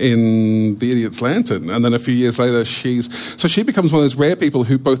in The Idiot's Lantern, and then a few years later she becomes one of those rare people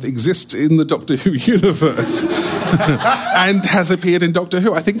who both exists in the Doctor Who universe and has appeared in Doctor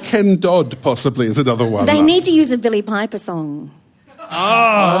Who. I think Ken Dodd possibly is another one. They need to use a Billy Piper song.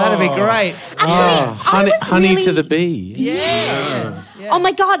 Oh, that'd be great. Actually, Honey to the Bee. Yeah. Oh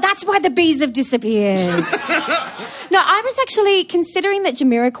my God, that's why the bees have disappeared. No, I was actually considering that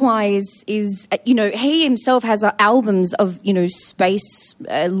Jamiroquai is he himself has albums of, space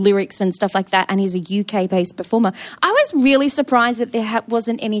lyrics and stuff like that, and he's a UK-based performer. I was really surprised that there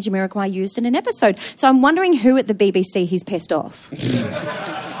wasn't any Jamiroquai used in an episode. So I'm wondering who at the BBC he's pissed off.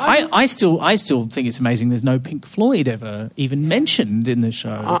 I still think it's amazing there's no Pink Floyd ever even mentioned in the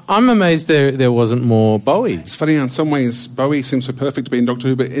show. I'm amazed there wasn't more Bowie. It's funny, in some ways, Bowie seems so perfect to be in Doctor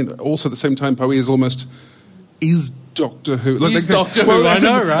Who, but also at the same time, Bowie is Doctor Who. He's Doctor Who, I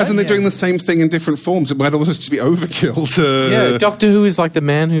know, right? As in they're doing the same thing in different forms. It might almost just be overkill to... Yeah, Doctor Who is like the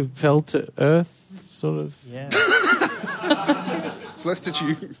man who fell to Earth, sort of. Yeah. Celeste, did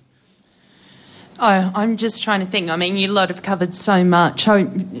you... Oh, I'm just trying to think. I mean, you lot have covered so much.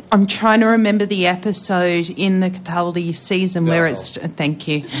 I'm trying to remember the episode in the Capaldi season where it's... Thank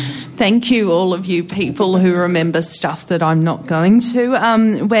you. Thank you, all of you people who remember stuff that I'm not going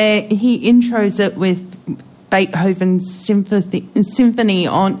to. Where he intros it with Beethoven's symphony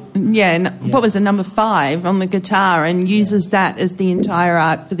on... what was it, number 5 on the guitar, and uses that as the entire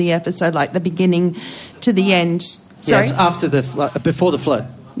arc for the episode, like the beginning to the end. Sorry? Yeah, it's after before the flood.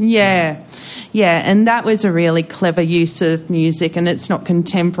 Yeah. Yeah, and that was a really clever use of music, and it's not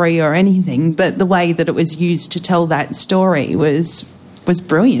contemporary or anything, but the way that it was used to tell that story was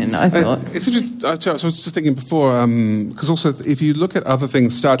brilliant, I thought. It's interesting. I was just thinking before, because also if you look at other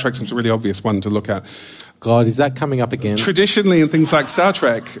things, Star Trek seems a really obvious one to look at. God, is that coming up again? Traditionally, in things like Star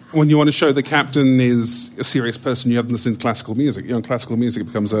Trek, when you want to show the captain is a serious person, you have them listen to classical music. Classical music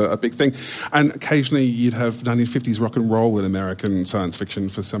becomes a big thing. And occasionally you'd have 1950s rock and roll in American science fiction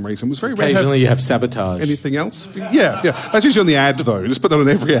for some reason. It was very rare. Occasionally you have Sabotage. Anything else? Yeah. That's usually on the ad, though. Just put that on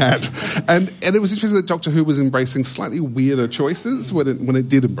every ad. And it was interesting that Doctor Who was embracing slightly weirder choices when it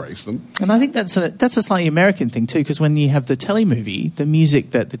did embrace them. And I think that's a slightly American thing, too, because when you have the telemovie, the music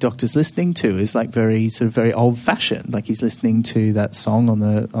that the Doctor's listening to is like very old-fashioned. Like he's listening to that song on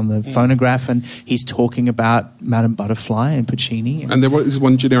the phonograph, and he's talking about Madame Butterfly and Puccini. And there is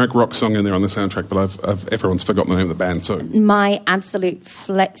one generic rock song in there on the soundtrack, but everyone's forgotten the name of the band. So my absolute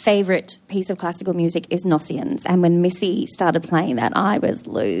favourite piece of classical music is Gnossians, and when Missy started playing that, I was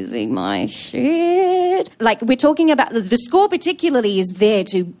losing my shit. Like, we're talking about the score particularly is there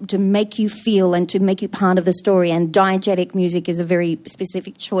to make you feel and to make you part of the story, and diegetic music is a very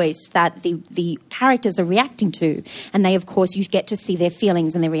specific choice that the characters are reacting to, and they, of course, you get to see their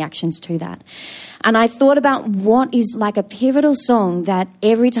feelings and their reactions to that. And I thought about what is like a pivotal song that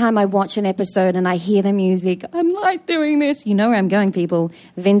every time I watch an episode and I hear the music, I'm like doing this. You know where I'm going, people.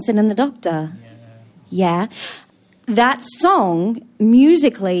 Vincent and the Doctor. Yeah. That song,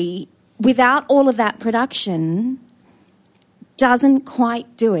 musically, without all of that production, doesn't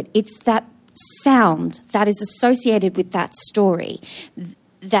quite do it. It's that sound that is associated with that story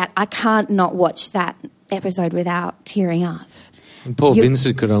that I can't not watch that episode without tearing up. And poor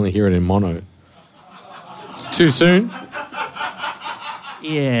Vincent could only hear it in mono. Too soon?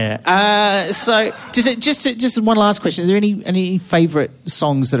 Yeah. So, just one last question. Are there any favourite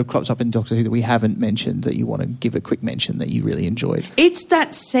songs that have cropped up in Doctor Who that we haven't mentioned that you want to give a quick mention that you really enjoyed? It's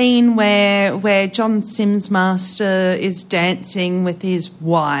that scene where John Simsmaster is dancing with his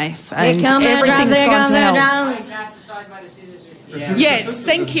wife and everything's gone to hell. Yes,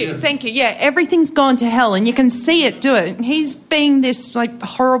 thank you. Yeah, everything's gone to hell, and you can see it do it. He's being this like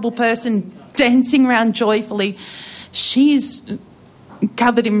horrible person dancing around joyfully. She's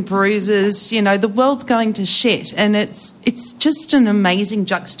covered in bruises. The world's going to shit, and it's just an amazing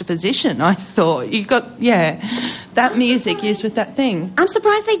juxtaposition. I thought you got that music used with that thing. I'm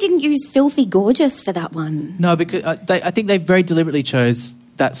surprised they didn't use "Filthy Gorgeous" for that one. No, because I think they very deliberately chose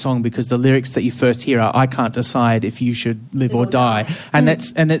that song because the lyrics that you first hear are, "I can't decide if you should live or die," and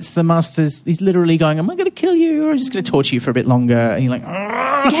it's the Master's. He's literally going, "Am I going to kill you, or am I just going to torture you for a bit longer?" And you're like,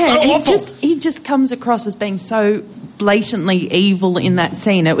 he just comes across as being so blatantly evil in that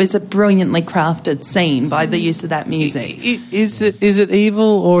scene. It was a brilliantly crafted scene by the use of that music. Is it evil,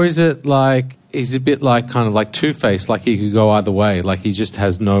 or is it like? He's a bit like kind of like Two-Face, like he could go either way. Like he just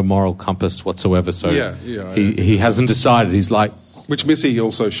has no moral compass whatsoever. So he hasn't decided. He's like. Which Missy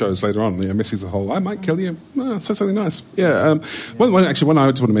also shows later on. Missy's the whole, I might kill you. Say something nice. Yeah. One I just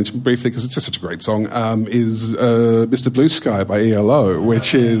want to mention briefly, because it's just such a great song, is Mr. Blue Sky by ELO,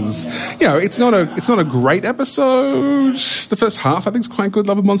 which is, it's not a great episode. The first half, I think, is quite good,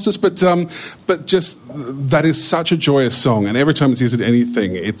 Love of Monsters, but just that is such a joyous song, and every time it's used in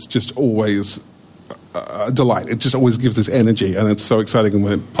anything, it's just always a delight. It just always gives this energy, and it's so exciting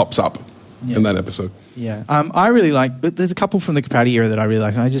when it pops up. in that episode. Yeah, I really like. There's a couple from the Capaldi era that I really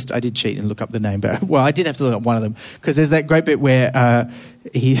like, and I did cheat and look up the name, but I did have to look up one of them because there's that great bit where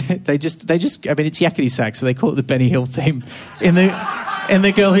they just. I mean, it's yakety sax, so they call it the Benny Hill theme in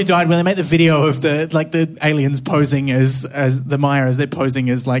the Girl Who Died, when they make the video of the aliens posing as the Maya, as they're posing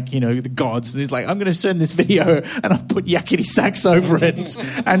as the gods. And he's like, I'm going to send this video and I'll put yakety sax over it,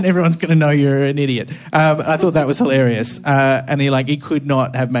 and everyone's going to know you're an idiot. I thought that was hilarious, and he could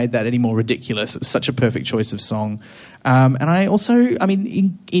not have made that any more ridiculous. It was such a perfect choice of song, and I also,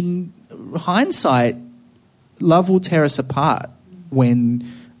 in hindsight, love will tear us apart when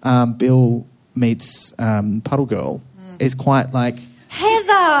Bill meets Puddle Girl is quite like.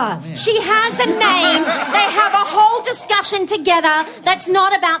 Heather, she has a name. They have a whole discussion together that's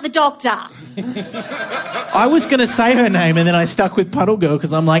not about the doctor. I was going to say her name, and then I stuck with Puddle Girl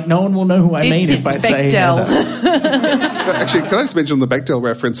because I'm like, no one will know who I mean if I say Heather. Actually, can I just mention the Bechdel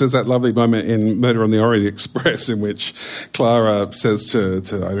reference? There's that lovely moment in Murder on the Orient Express in which Clara says to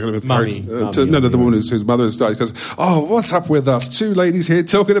I don't know, the woman whose mother has died, goes, "Oh, what's up with us two ladies here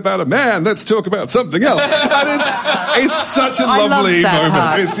talking about a man? Let's talk about something else." And it's such a lovely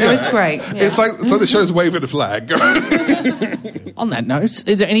moment. It was great. Yeah. It's like the show's waving a flag. On that note,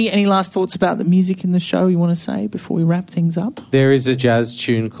 is there any last thoughts about the music in the show you want to say before we wrap things up? There is a jazz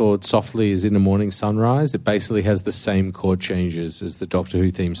tune called Softly as in the Morning Sunrise. It basically has the same chord changes as the Doctor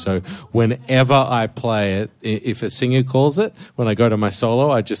Who theme. So whenever I play it, if a singer calls it, when I go to my solo,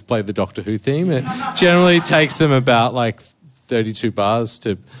 I just play the Doctor Who theme. It generally takes them about 32 bars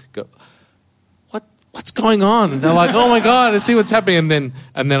to go, what's going on? And they're like, oh my God, I see what's happening.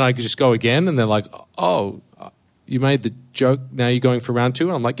 And then I just go again, and they're like, oh, you made the joke, now you're going for round two?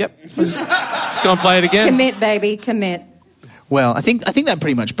 And I'm like, yep, just go and play it again. Commit, baby, commit. Well, I think that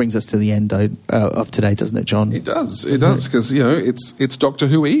pretty much brings us to the end of today, doesn't it, John? It does, because it's Doctor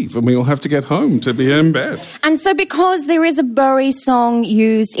Who Eve, and we all have to get home to be in bed. And so, because there is a Bowie song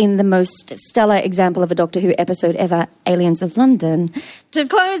used in the most stellar example of a Doctor Who episode ever, Aliens of London, to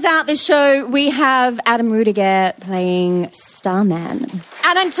close out the show, we have Adam Rudiger playing Starman.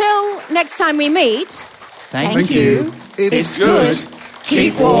 And until next time we meet, thank you. It's good.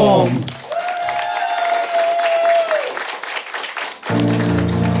 Keep warm.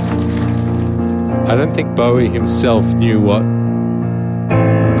 I don't think Bowie himself knew what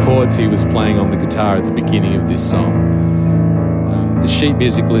chords he was playing on the guitar at the beginning of this song. The sheet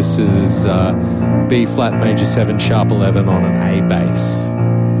music list is B flat major 7 sharp 11 on an A bass.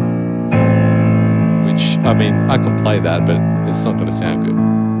 Which, I can play that, but it's not going to sound good.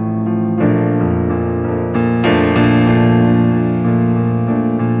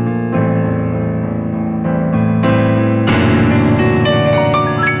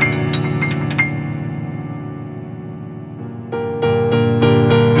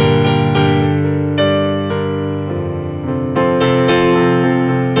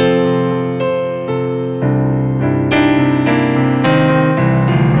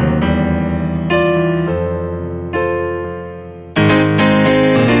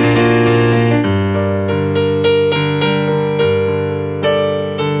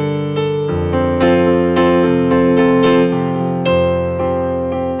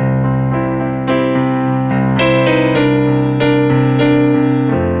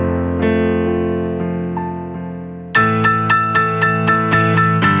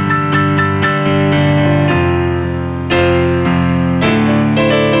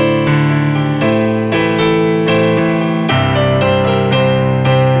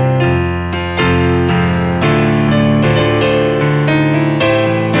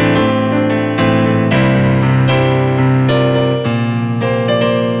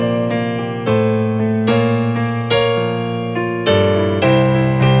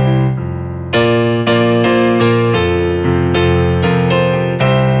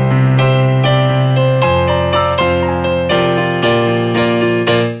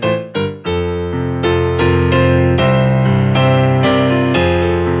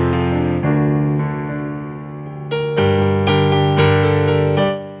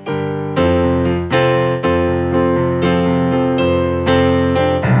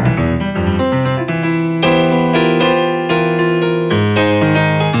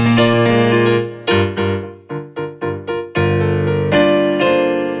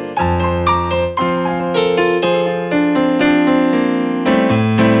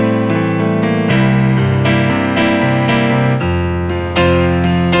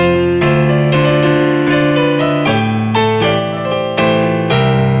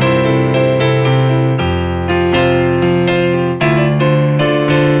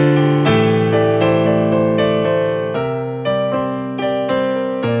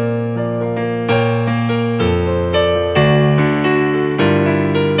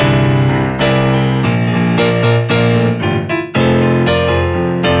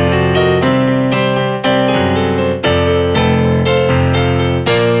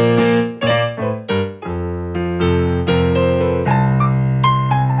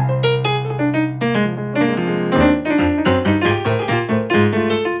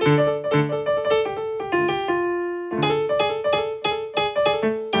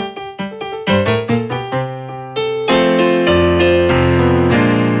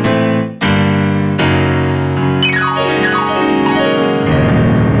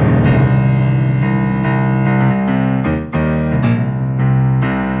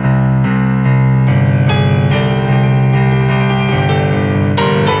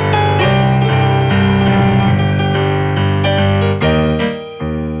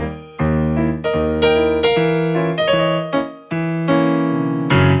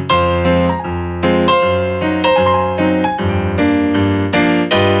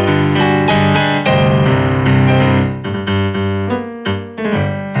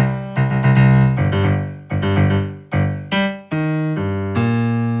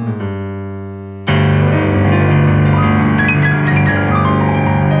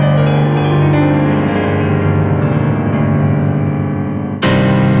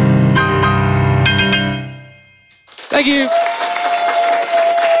 Thank you.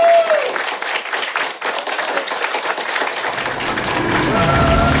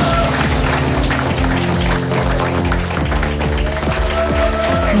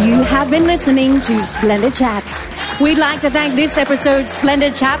 You have been listening to Splendid Chaps. We'd like to thank this episode's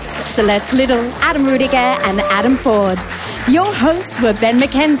Splendid Chaps, Celeste Little, Adam Rudiger, and Adam Ford. Your hosts were Ben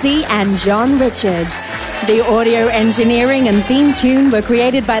McKenzie and John Richards. The audio engineering and theme tune were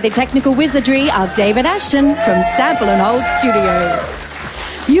created by the technical wizardry of David Ashton from Sample and Hold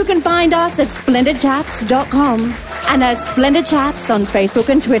Studios. You can find us at splendidchaps.com and as Splendid Chaps on Facebook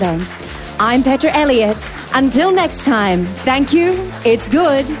and Twitter. I'm Petra Elliott. Until next time, thank you, it's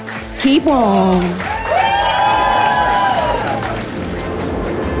good, keep warm.